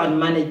 develop, and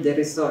manage the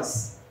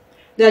resource.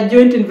 There are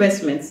joint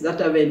investments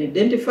that have been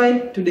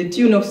identified to the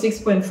tune of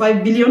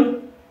 $6.5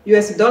 billion,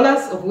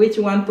 of which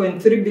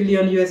 $1.3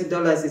 billion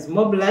is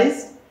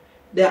mobilized.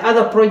 There are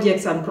other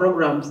projects and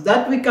programs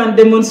that we can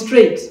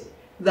demonstrate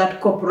that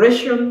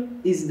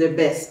cooperation is the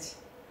best.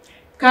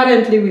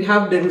 Currently, we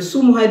have the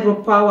Rusumo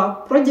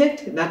hydropower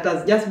project that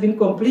has just been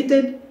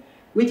completed,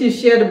 which is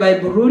shared by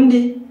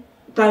Burundi,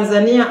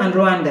 Tanzania, and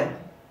Rwanda.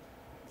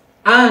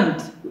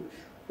 And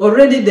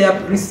already they are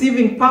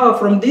receiving power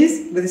from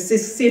this with a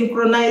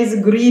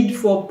synchronized grid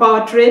for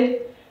power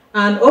trade,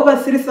 and over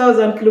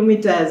 3,000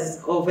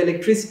 kilometers of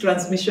electricity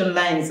transmission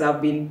lines have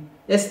been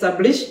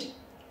established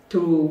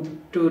to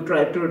take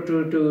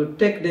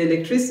the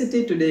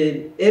electricity to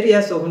the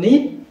areas of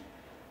need.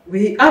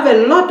 We have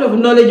a lot of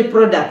knowledge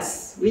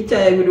products, which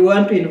I would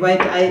want to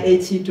invite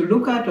IHE to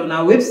look at on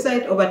our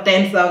website, over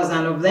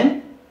 10,000 of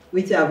them,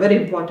 which are very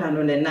important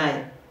on the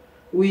Nile.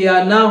 We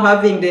are now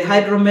having the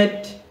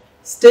hydromet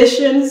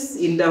stations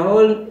in the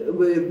whole,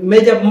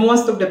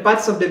 most of the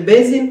parts of the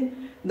basin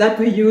that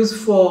we use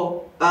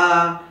for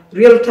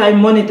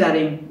real-time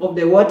monitoring of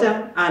the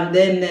water, and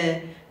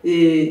then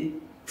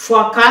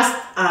forecast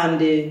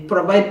and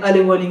provide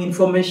early warning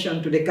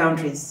information to the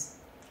countries.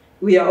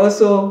 We are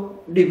also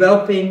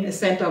developing a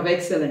center of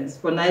excellence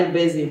for Nile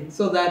Basin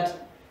so that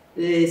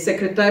the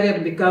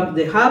Secretariat becomes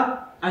the hub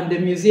and the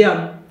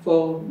museum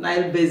for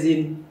Nile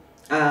Basin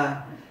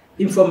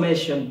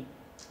information.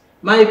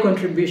 My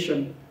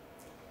contribution.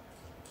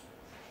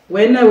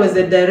 When I was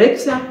the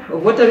Director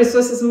of Water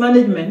Resources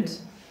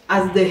Management,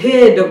 as the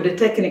head of the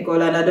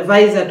technical and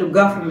advisor to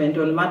government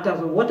on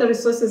matters of water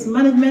resources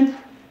management,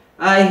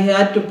 I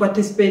had to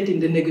participate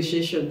in the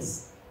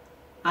negotiations.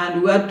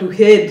 And we had to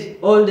head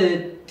all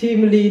the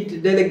team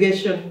lead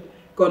delegation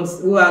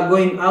who are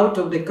going out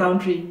of the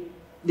country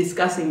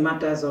discussing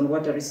matters on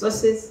water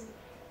resources.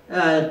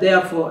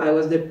 Therefore, I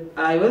was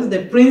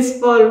the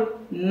principal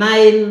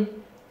Nile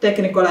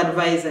technical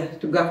advisor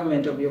to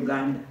government of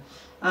Uganda,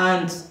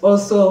 and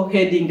also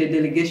heading the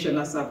delegation,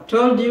 as I've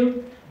told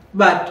you,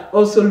 but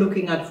also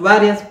looking at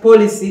various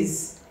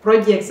policies,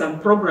 projects, and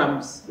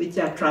programs which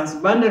are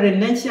transboundary in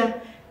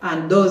nature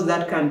and those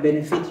that can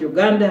benefit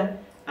Uganda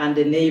and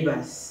the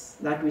neighbors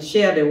that we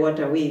share the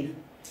water with.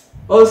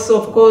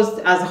 Also, of course,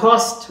 as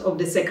host of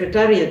the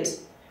Secretariat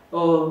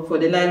for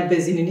the Nile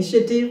Basin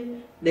Initiative,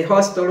 the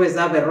host always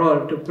have a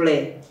role to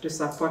play to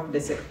support the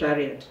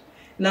Secretariat.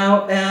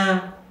 Now,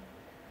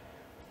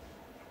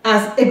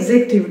 as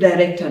Executive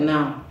Director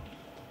now,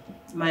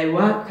 my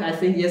work, I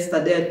think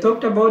yesterday I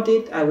talked about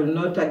it, I will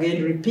not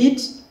again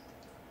repeat.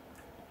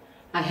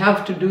 I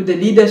have to do the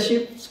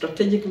leadership,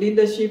 strategic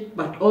leadership,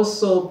 but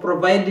also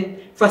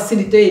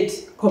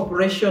facilitate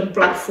cooperation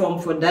platform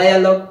for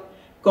dialogue,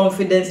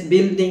 confidence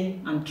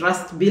building, and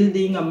trust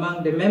building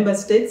among the member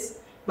states,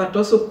 but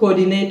also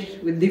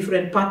coordinate with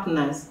different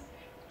partners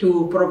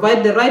to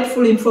provide the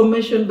rightful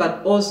information,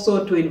 but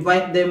also to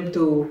invite them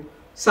to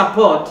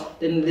support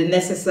the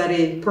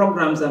necessary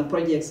programs and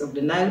projects of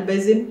the Nile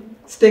Basin.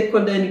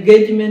 Stakeholder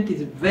engagement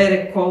is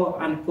very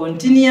core and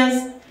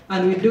continuous,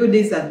 and we do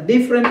this at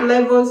different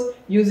levels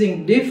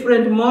using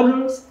different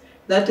models.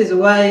 That is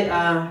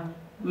why,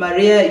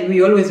 Maria,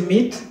 we always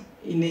meet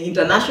in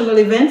international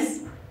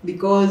events,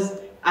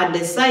 because at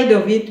the side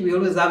of it, we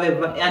always have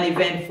an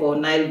event for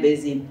Nile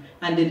Basin.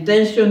 And the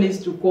intention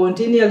is to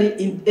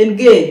continually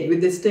engage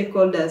with the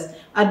stakeholders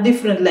at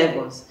different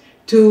levels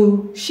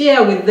to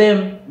share with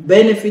them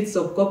benefits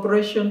of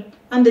cooperation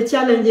and the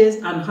challenges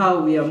and how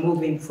we are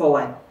moving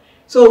forward.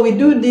 So we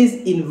do this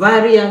in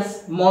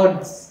various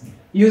modes,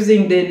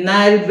 using the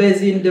Nile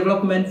Basin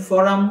Development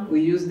Forum.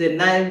 We use the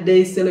Nile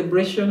Day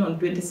celebration on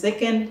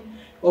 22nd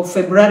of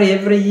February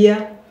every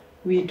year.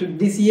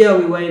 This year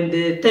we were in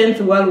the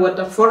 10th World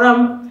Water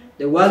Forum,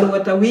 the World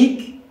Water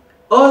Week.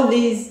 All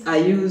these are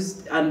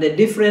used and the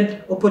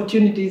different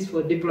opportunities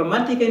for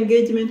diplomatic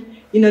engagement,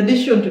 in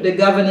addition to the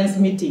governance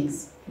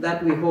meetings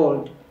that we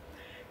hold.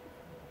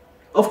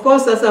 Of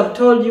course, as I've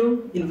told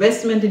you,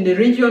 investment in the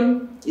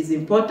region is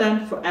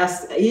important for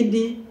us,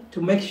 IHE,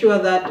 to make sure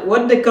that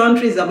what the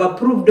countries have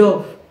approved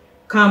of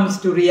comes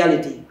to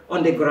reality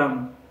on the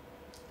ground.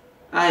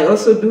 I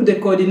also do the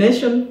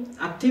coordination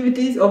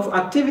activities,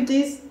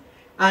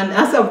 and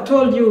as I've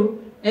told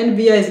you,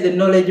 NBI is the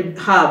knowledge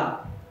hub.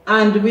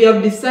 And we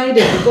have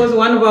decided, because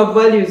one of our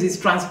values is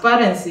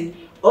transparency,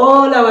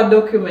 all our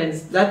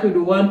documents that we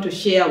want to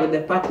share with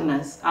the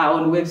partners are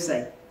on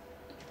website.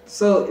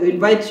 So we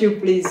invite you,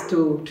 please,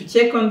 to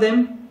check on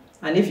them.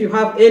 And if you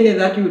have any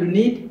that you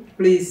need,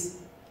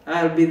 please,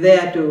 I'll be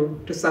there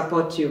to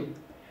support you.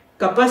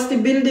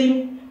 Capacity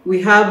building,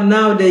 we have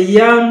now the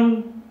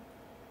young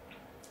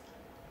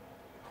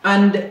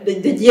and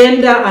the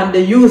gender and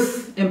the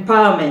youth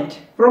empowerment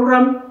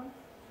program.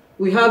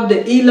 We have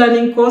the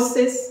e-learning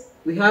courses.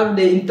 We have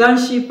the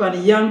internship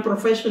and young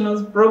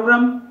professionals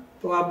program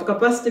for our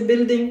capacity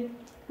building.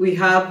 We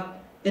have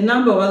a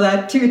number of other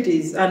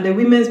activities, and the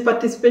women's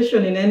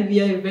participation in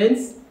NBI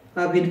events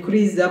have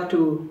increased up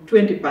to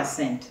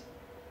 20%.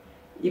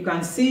 You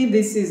can see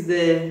this is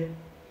the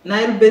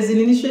Nile Basin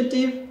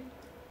Initiative.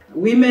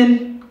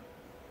 Women,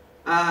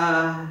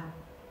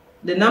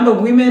 the number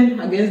of women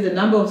against the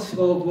number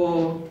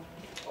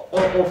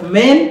of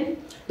men.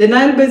 The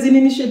Nile Basin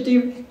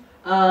Initiative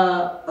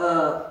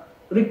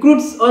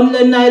recruits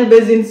only Nile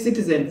Basin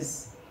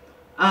citizens.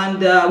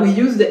 And we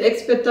use the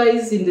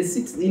expertise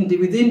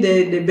within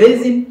the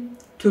basin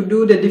to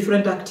do the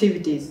different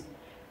activities.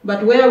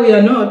 But where we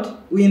are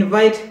not, we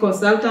invite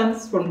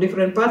consultants from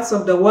different parts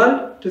of the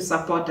world to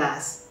support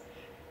us.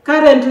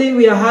 Currently,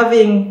 we are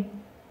having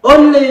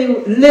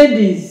only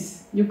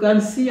ladies. You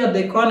can see at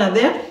the corner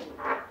there,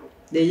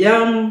 the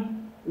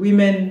young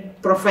women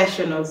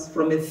professionals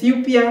from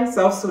Ethiopia,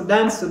 South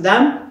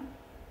Sudan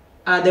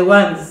are the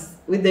ones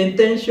with the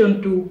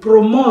intention to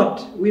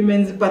promote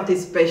women's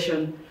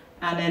participation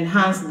and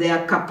enhance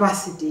their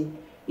capacity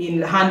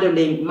in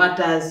handling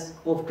matters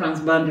of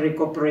transboundary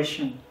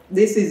cooperation.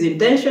 This is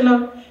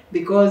intentional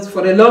because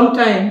for a long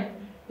time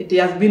it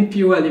has been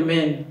purely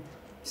men.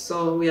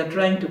 So we are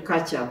trying to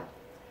catch up.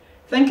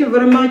 Thank you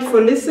very much for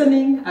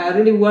listening. I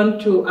really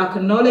want to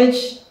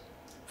acknowledge,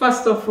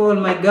 first of all,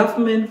 my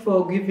government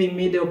for giving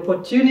me the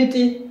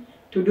opportunity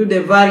to do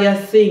the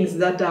various things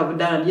that I've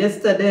done.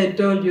 Yesterday I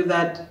told you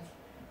that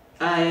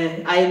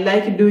I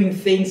like doing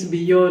things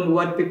beyond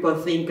what people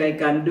think I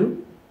can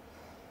do.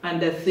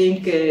 And I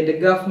think the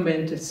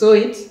government saw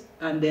it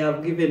and they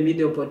have given me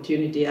the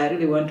opportunity. I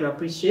really want to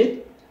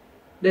appreciate.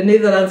 the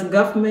Netherlands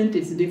government,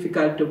 it's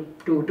difficult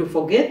to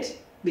forget,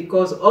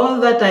 because all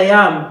that I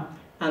am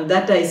and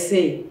that I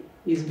say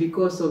is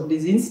because of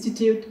this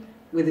institute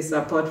with the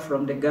support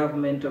from the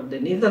government of the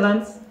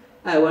Netherlands.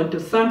 I want to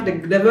thank the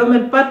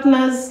development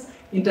partners,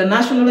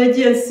 international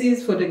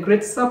agencies for the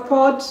great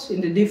support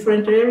in the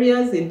different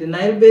areas in the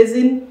Nile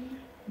Basin,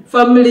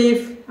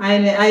 family,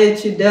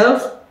 IHE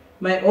Delft,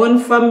 my own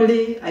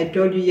family, I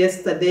told you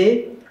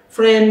yesterday,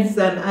 friends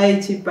and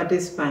IHE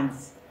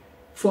participants,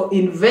 for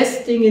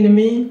investing in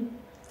me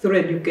through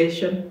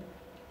education,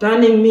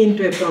 turning me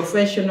into a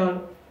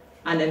professional,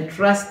 and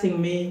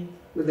entrusting me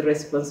with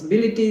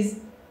responsibilities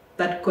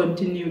that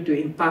continue to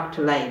impact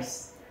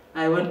lives.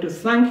 I want to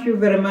thank you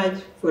very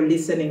much for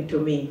listening to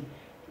me.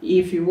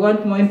 If you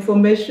want more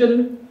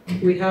information,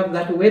 we have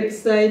that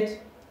website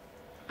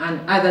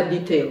and other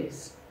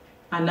details.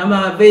 And I'm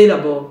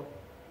available,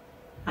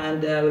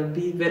 and I will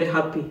be very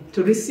happy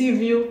to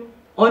receive you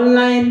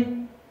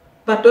online,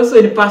 but also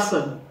in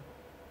person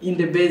in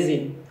the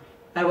basin.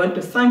 I want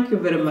to thank you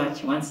very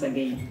much once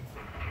again.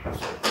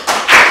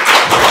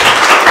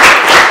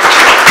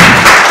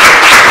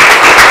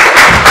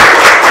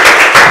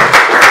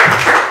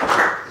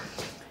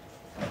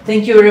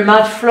 Thank you very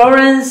much,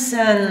 Florence.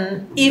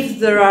 And if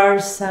there are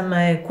some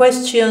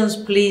questions,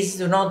 please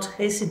do not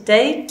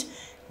hesitate.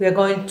 We are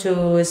going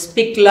to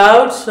speak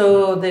loud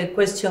so the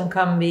question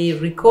can be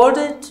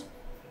recorded.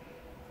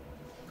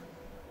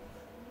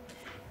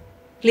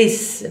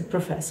 Please,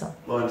 Professor.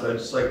 Florence, I'd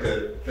just like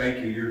to thank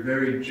you. You're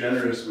very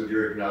generous with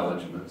your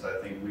acknowledgments. I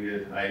think we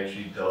at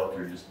IHE Delft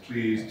are just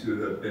pleased to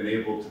have been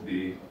able to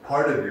be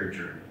part of your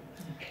journey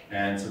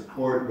and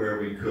support where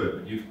we could.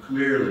 But you've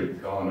clearly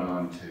gone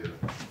on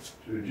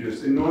to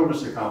just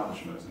enormous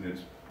accomplishments, and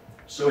it's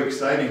so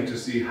exciting to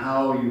see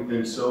how you've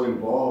been so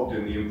involved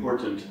in the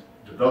important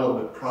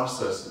development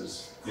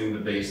processes in the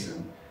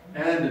basin.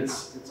 And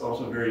it's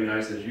also very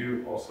nice, as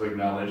you also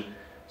acknowledged,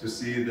 to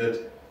see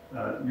that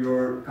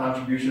your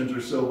contributions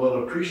are so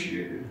well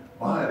appreciated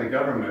by the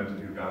government of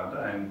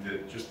Uganda,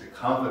 and just the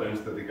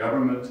confidence that the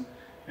government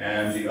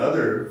and the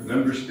other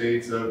member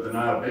states of the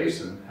Nile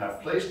Basin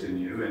have placed in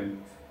you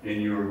and in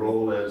your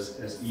role as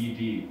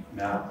ED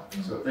now.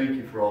 So thank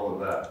you for all of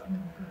that.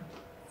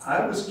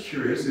 I was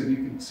curious if you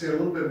could say a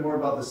little bit more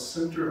about the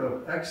Center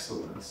of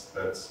Excellence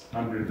that's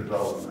under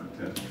development,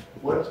 and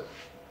what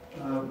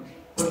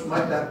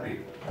might that be?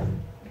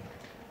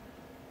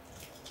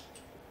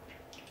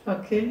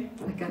 Okay,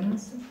 I can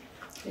answer.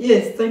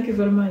 Yes, thank you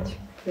very much,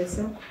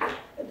 Professor.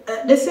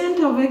 The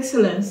Center of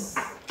Excellence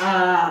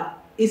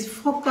is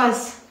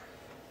focused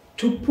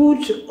to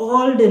put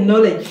all the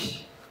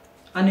knowledge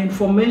and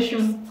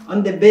information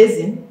on the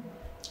basin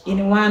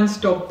in one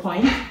stop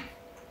point,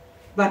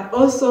 but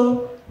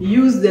also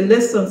use the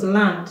lessons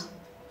learned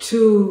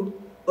to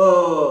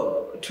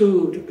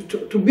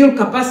build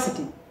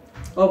capacity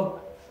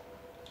of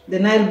the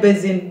Nile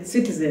Basin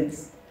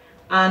citizens,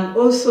 and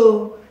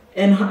also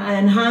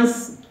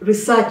enhance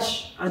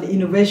research and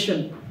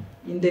innovation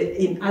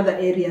in other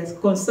areas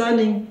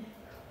concerning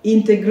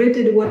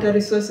integrated water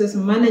resources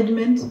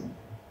management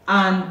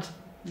and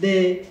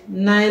the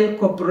Nile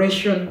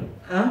cooperation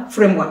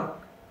framework.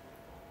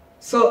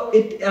 So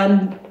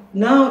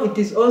now it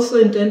is also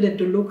intended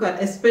to look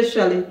at,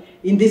 especially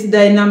in this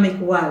dynamic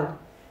world,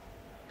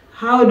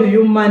 how do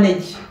you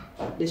manage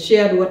the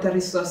shared water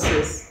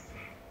resources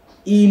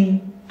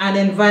in an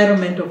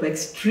environment of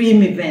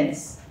extreme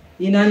events,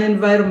 in an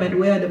environment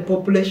where the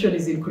population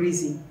is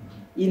increasing,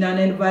 in an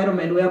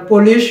environment where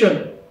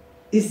pollution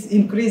is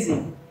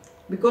increasing,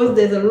 because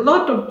there's a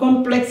lot of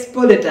complex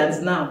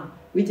pollutants now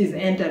which is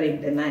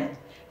entering the Nile.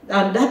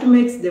 And that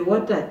makes the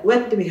water,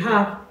 what we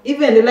have,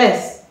 even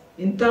less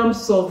in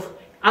terms of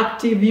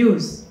active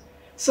use.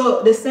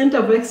 So the Center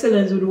of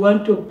Excellence would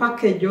want to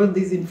package all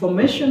this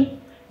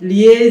information,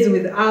 liaise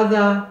with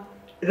other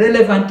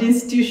relevant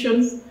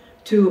institutions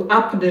to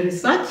up the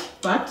research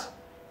part,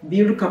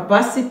 build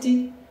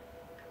capacity,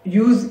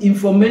 use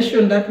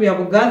information that we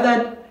have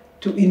gathered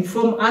to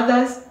inform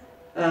others,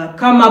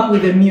 come up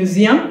with a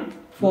museum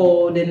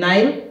for the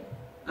Nile,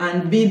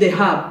 and be the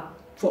hub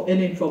for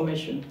any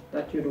information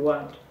that you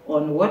want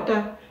on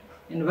water,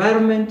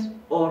 environment,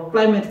 or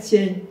climate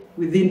change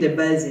within the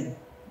basin.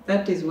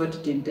 That is what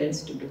it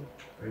intends to do.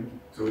 Thank you.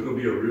 So it'll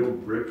be a real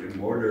brick and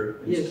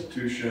mortar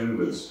institution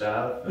with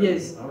staff?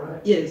 Yes. All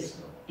right. Yes.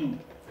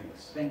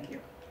 Thanks. Thank you.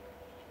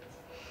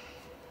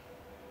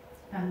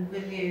 And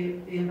will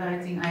you be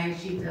inviting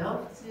IHE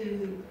Delft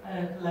to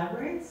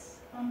collaborate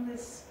on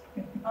this,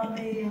 on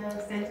the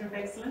Center of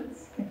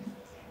Excellence?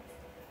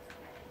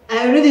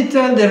 I already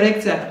told the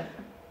rector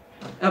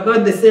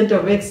about the Center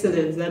of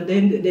Excellence and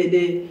then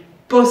the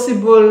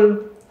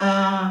possible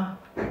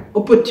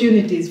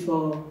opportunities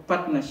for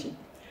partnership.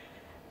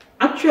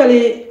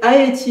 Actually,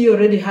 IHE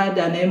already had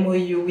an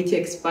MOU which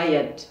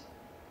expired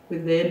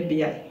with the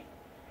NBI.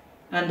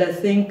 And I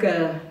think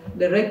the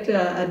rector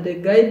had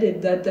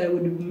guided that I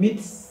would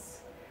meet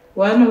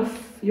one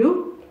of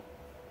you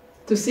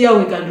to see how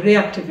we can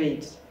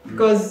reactivate.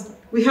 Because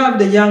we have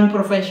the young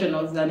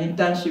professionals and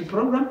internship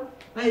program.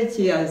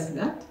 IHE has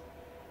that.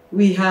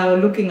 We are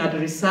looking at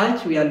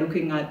research, we are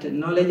looking at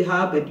knowledge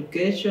hub,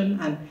 education,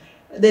 and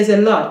there's a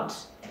lot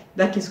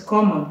that is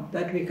common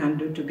that we can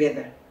do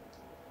together.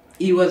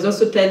 He was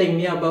also telling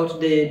me about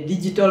the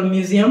digital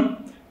museum,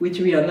 which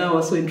we are now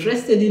also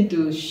interested in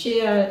to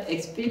share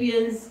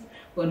experience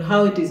on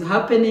how it is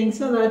happening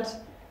so that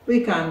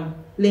we can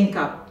link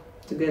up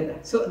together.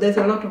 So there's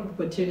a lot of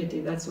opportunity,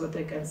 that's what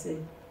I can say,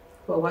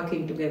 for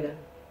working together.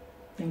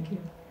 Thank you.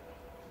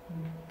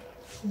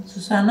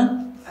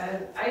 Susanna?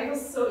 I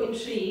was so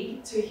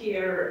intrigued to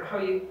hear how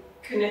you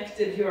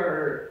connected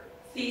your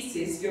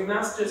thesis, your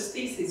master's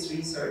thesis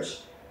research,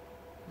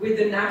 with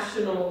the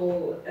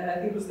national, I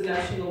think it was the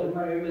national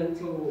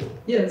environmental.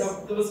 Yes.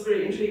 That was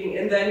very intriguing.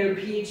 And then your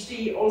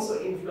PhD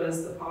also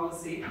influenced the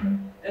policy.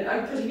 And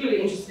I'm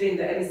particularly interested in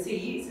the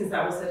MSc, since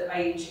that was at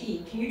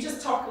IHE. Can you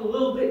just talk a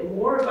little bit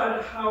more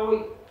about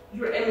how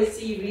your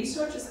MSc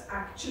research has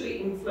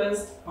actually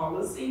influenced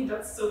policy?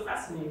 That's so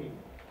fascinating.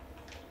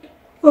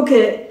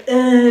 Okay,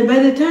 by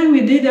the time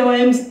we did our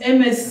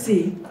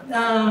MSc,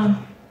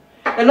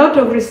 a lot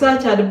of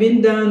research had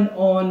been done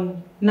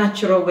on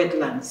natural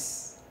wetlands.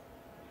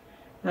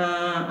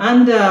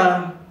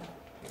 Under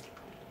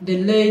the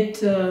late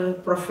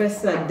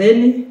Professor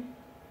Denny,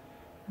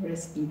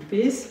 rest in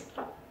peace,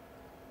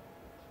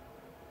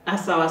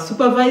 as our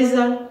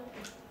supervisor,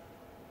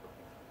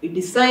 we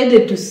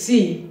decided to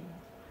see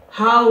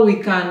how we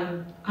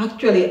can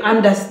actually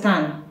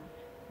understand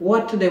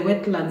what the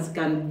wetlands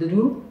can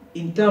do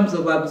in terms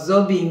of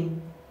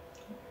absorbing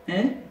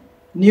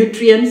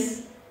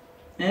nutrients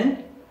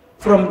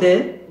from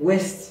the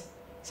waste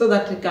so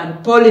that we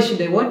can polish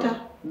the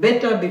water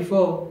better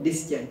before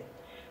discharge.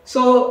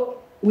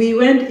 So we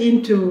went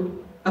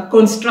into a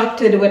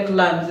constructed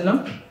wetlands,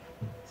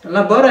 a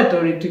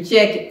laboratory to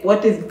check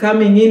what is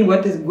coming in,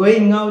 what is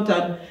going out,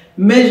 and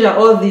measure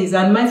all these.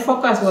 And my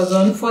focus was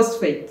on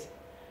phosphate.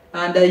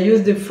 And I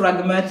used the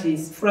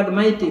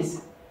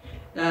phragmites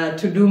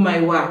to do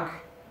my work.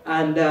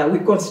 And we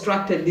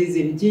constructed this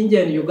in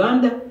Jinja in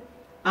Uganda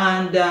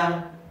and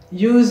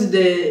used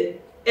the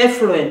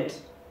effluent.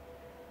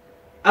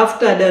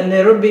 After the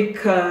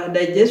anaerobic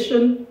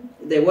digestion,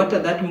 the water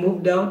that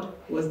moved out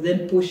was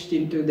then pushed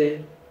into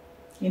the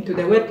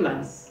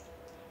wetlands.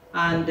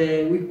 And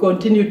we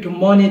continued to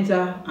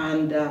monitor,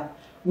 and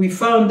we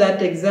found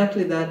that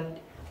exactly that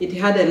it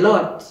had a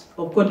lot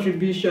of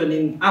contribution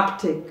in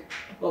uptake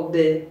of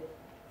the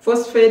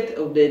phosphate,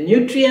 of the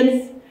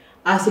nutrients,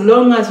 as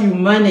long as you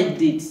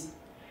managed it.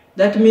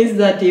 That means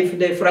that if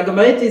the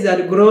phragmites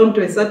had grown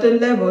to a certain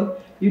level,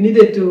 you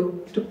needed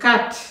to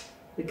cut,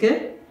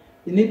 okay?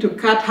 You need to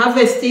cut,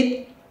 harvest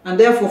it, and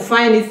therefore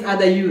find its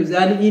other use.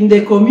 And in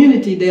the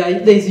community, there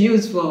is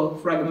use for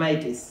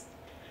phragmites.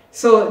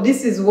 So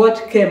this is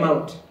what came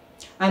out.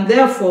 And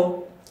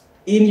therefore,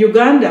 in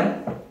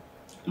Uganda,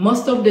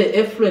 most of the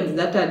effluents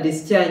that are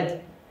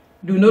discharged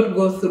do not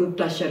go through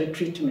tertiary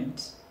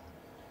treatment.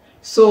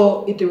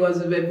 So it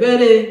was a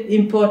very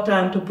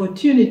important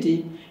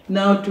opportunity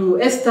now to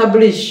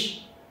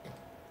establish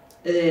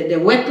the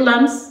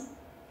wetlands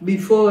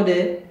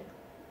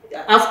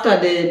after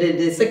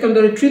the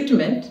secondary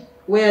treatment,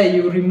 where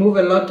you remove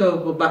a lot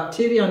of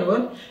bacteria and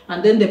what,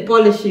 and then the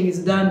polishing is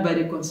done by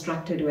the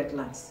constructed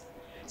wetlands.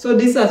 So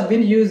this has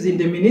been used in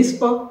the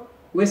municipal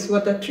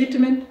wastewater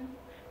treatment,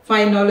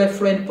 final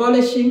effluent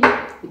polishing.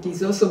 It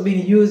is also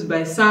being used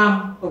by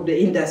some of the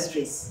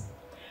industries.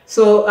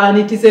 So, and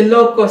it is a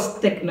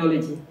low-cost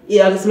technology,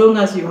 as long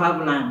as you have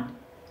land.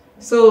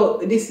 So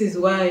this is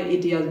why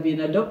it has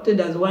been adopted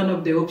as one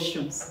of the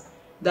options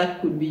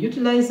that could be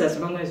utilized as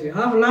long as you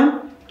have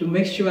land, to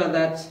make sure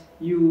that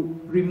you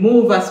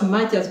remove as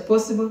much as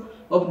possible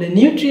of the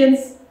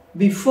nutrients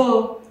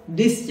before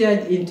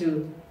discharge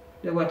into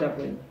the water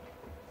body.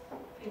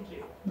 Thank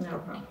you. No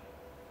problem.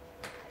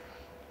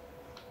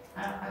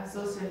 I was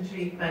also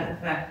intrigued by the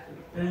fact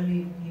that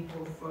only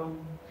people from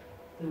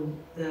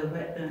the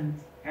wetland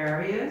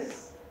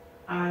areas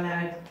are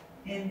allowed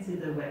into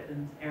the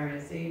wetland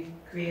areas. So you've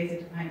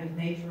created kind of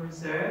nature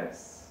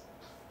reserves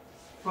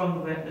from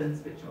the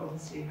wetlands, which are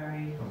obviously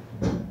very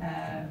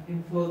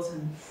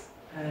important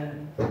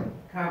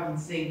carbon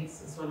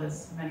sinks, as well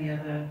as many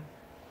other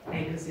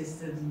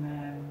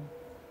ecosystem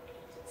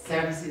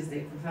services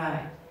they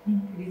provide.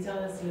 Could you tell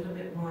us a little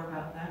bit more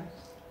about that?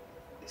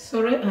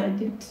 Sorry, I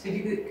didn't.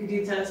 Could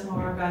you tell us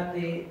more about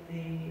the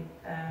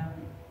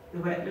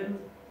wetland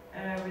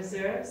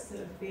reserves that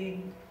have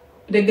been...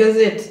 The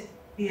Gazette.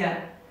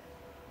 Yeah.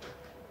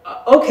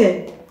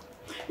 Okay.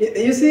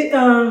 You see,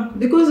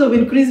 because of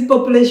increased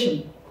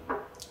population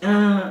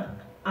and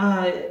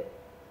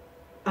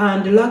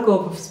lack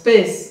of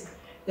space,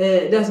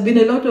 there's been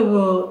a lot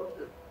of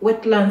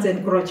wetlands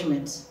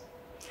encroachments.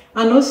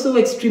 And also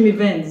extreme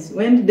events.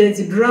 When there's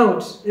a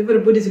drought,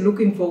 everybody's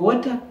looking for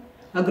water,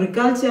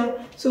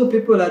 agriculture, so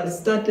people have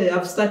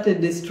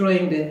started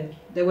destroying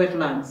the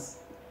wetlands.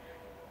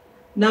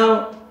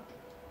 Now,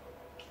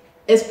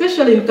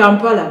 especially in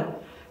Kampala,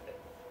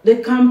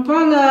 the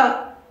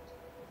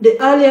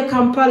earlier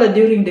Kampala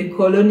during the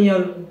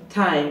colonial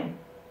time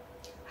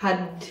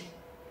had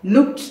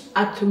looked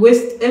at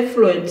waste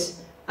effluent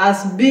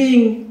as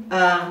being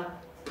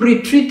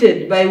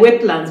pre-treated by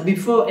wetlands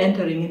before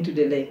entering into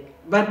the lake.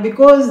 But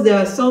because there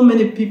are so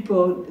many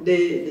people,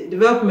 the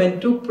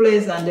development took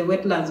place and the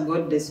wetlands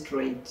got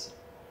destroyed.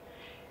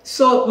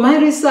 So my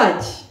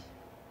research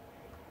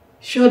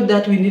showed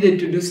that we needed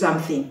to do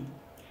something.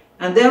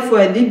 And therefore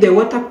I did the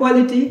water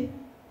quality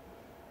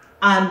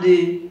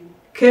and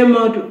came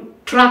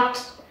out,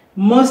 tracked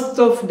most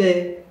of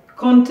the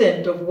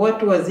content of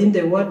what was in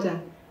the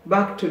water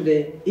back to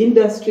the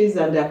industries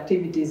and the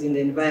activities in the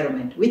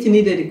environment, which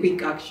needed a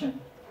quick action.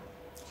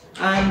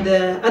 And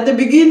at the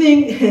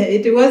beginning,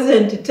 it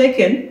wasn't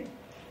taken,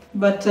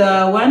 but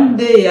one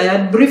day I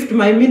had briefed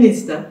my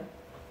minister.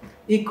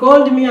 He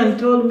called me and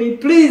told me,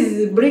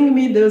 please bring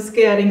me those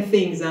caring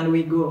things, and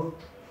we go.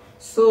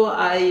 So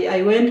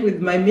I went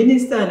with my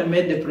minister and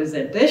made the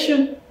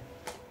presentation.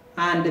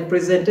 And the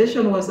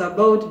presentation was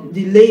about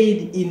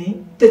delayed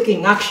in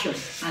taking action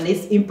and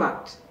its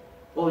impact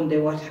on the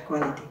water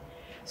quality.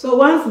 So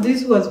once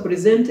this was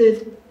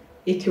presented,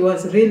 it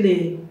was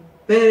really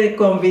very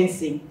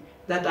convincing,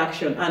 that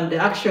action, and the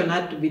action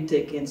had to be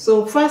taken.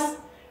 So first,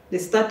 they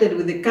started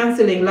with the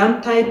cancelling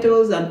land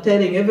titles and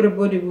telling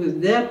everybody who was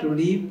there to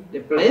leave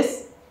the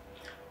place.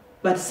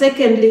 But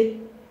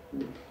secondly,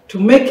 to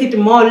make it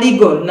more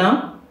legal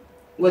now,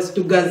 was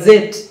to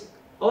gazette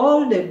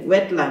all the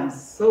wetlands.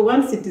 So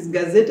once it is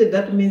gazetted,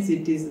 that means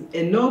it is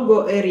a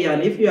no-go area,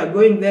 and if you are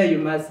going there, you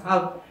must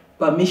have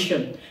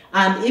permission.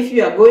 And if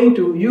you are going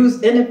to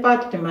use any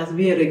part, it must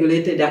be a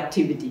regulated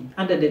activity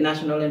under the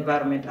National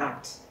Environment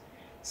Act.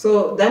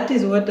 So that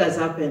is what has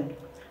happened.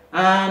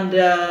 And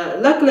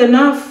luckily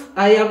enough,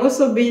 I have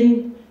also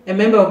been a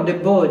member of the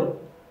board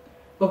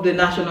of the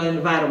National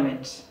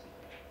Environment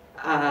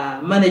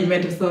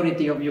Management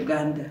Authority of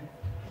Uganda.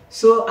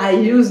 So I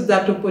used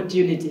that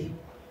opportunity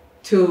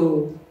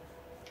to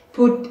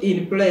put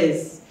in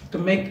place, to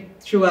make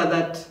sure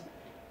that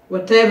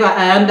whatever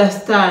I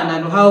understand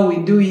and how we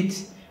do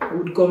it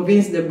would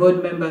convince the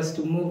board members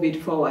to move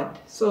it forward.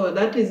 So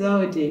that is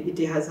how it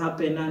has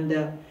happened. And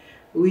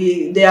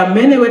there are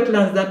many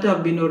wetlands that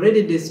have been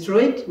already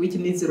destroyed, which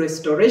needs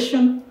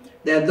restoration.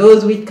 There are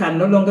those which can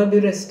no longer be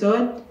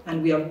restored,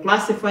 and we have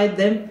classified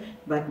them,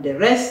 but the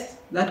rest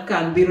that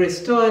can be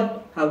restored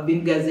have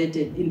been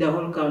gazetted in the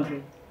whole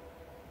country.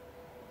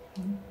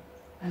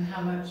 And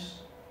how much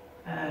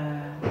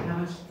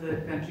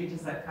the country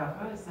does that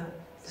cover? Is that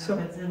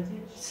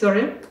percentage?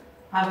 Sorry?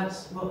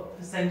 What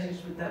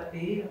percentage would that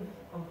be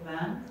of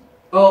land?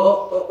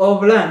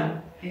 Of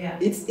land? Yeah.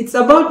 It's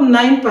about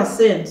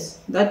 9%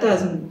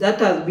 that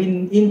has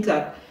been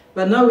intact,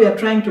 but now we are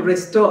trying to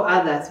restore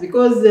others,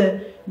 because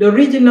the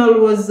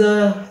original was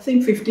I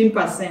think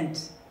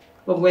 15%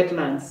 of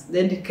wetlands.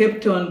 Then it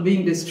kept on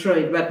being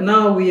destroyed, but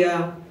now we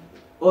are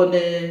on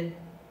a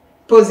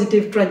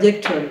positive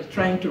trajectory,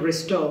 trying to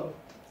restore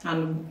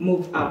and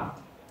move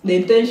up. The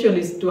intention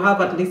is to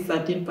have at least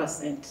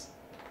 13%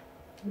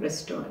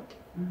 restored.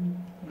 Mm-hmm.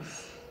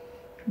 Yes.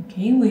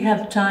 Okay, we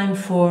have time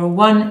for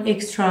one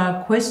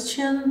extra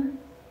question.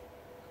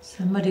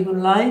 Somebody would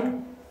like?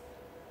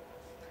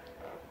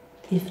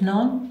 If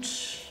not,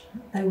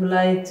 I would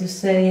like to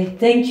say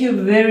thank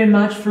you very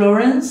much,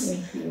 Florence,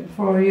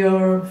 for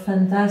your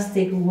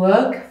fantastic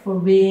work, for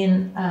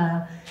being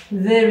a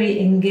very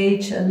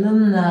engaged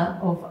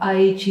alumna of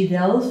IHE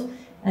Delft,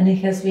 and it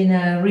has been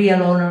a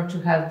real honor to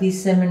have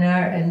this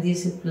seminar and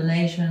this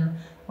explanation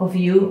of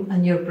you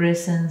and your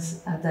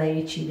presence at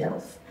IHE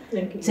Delft.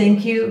 Thank you.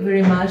 Thank you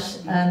very much,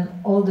 and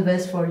all the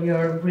best for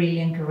your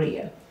brilliant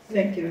career.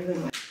 Thank you very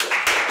much.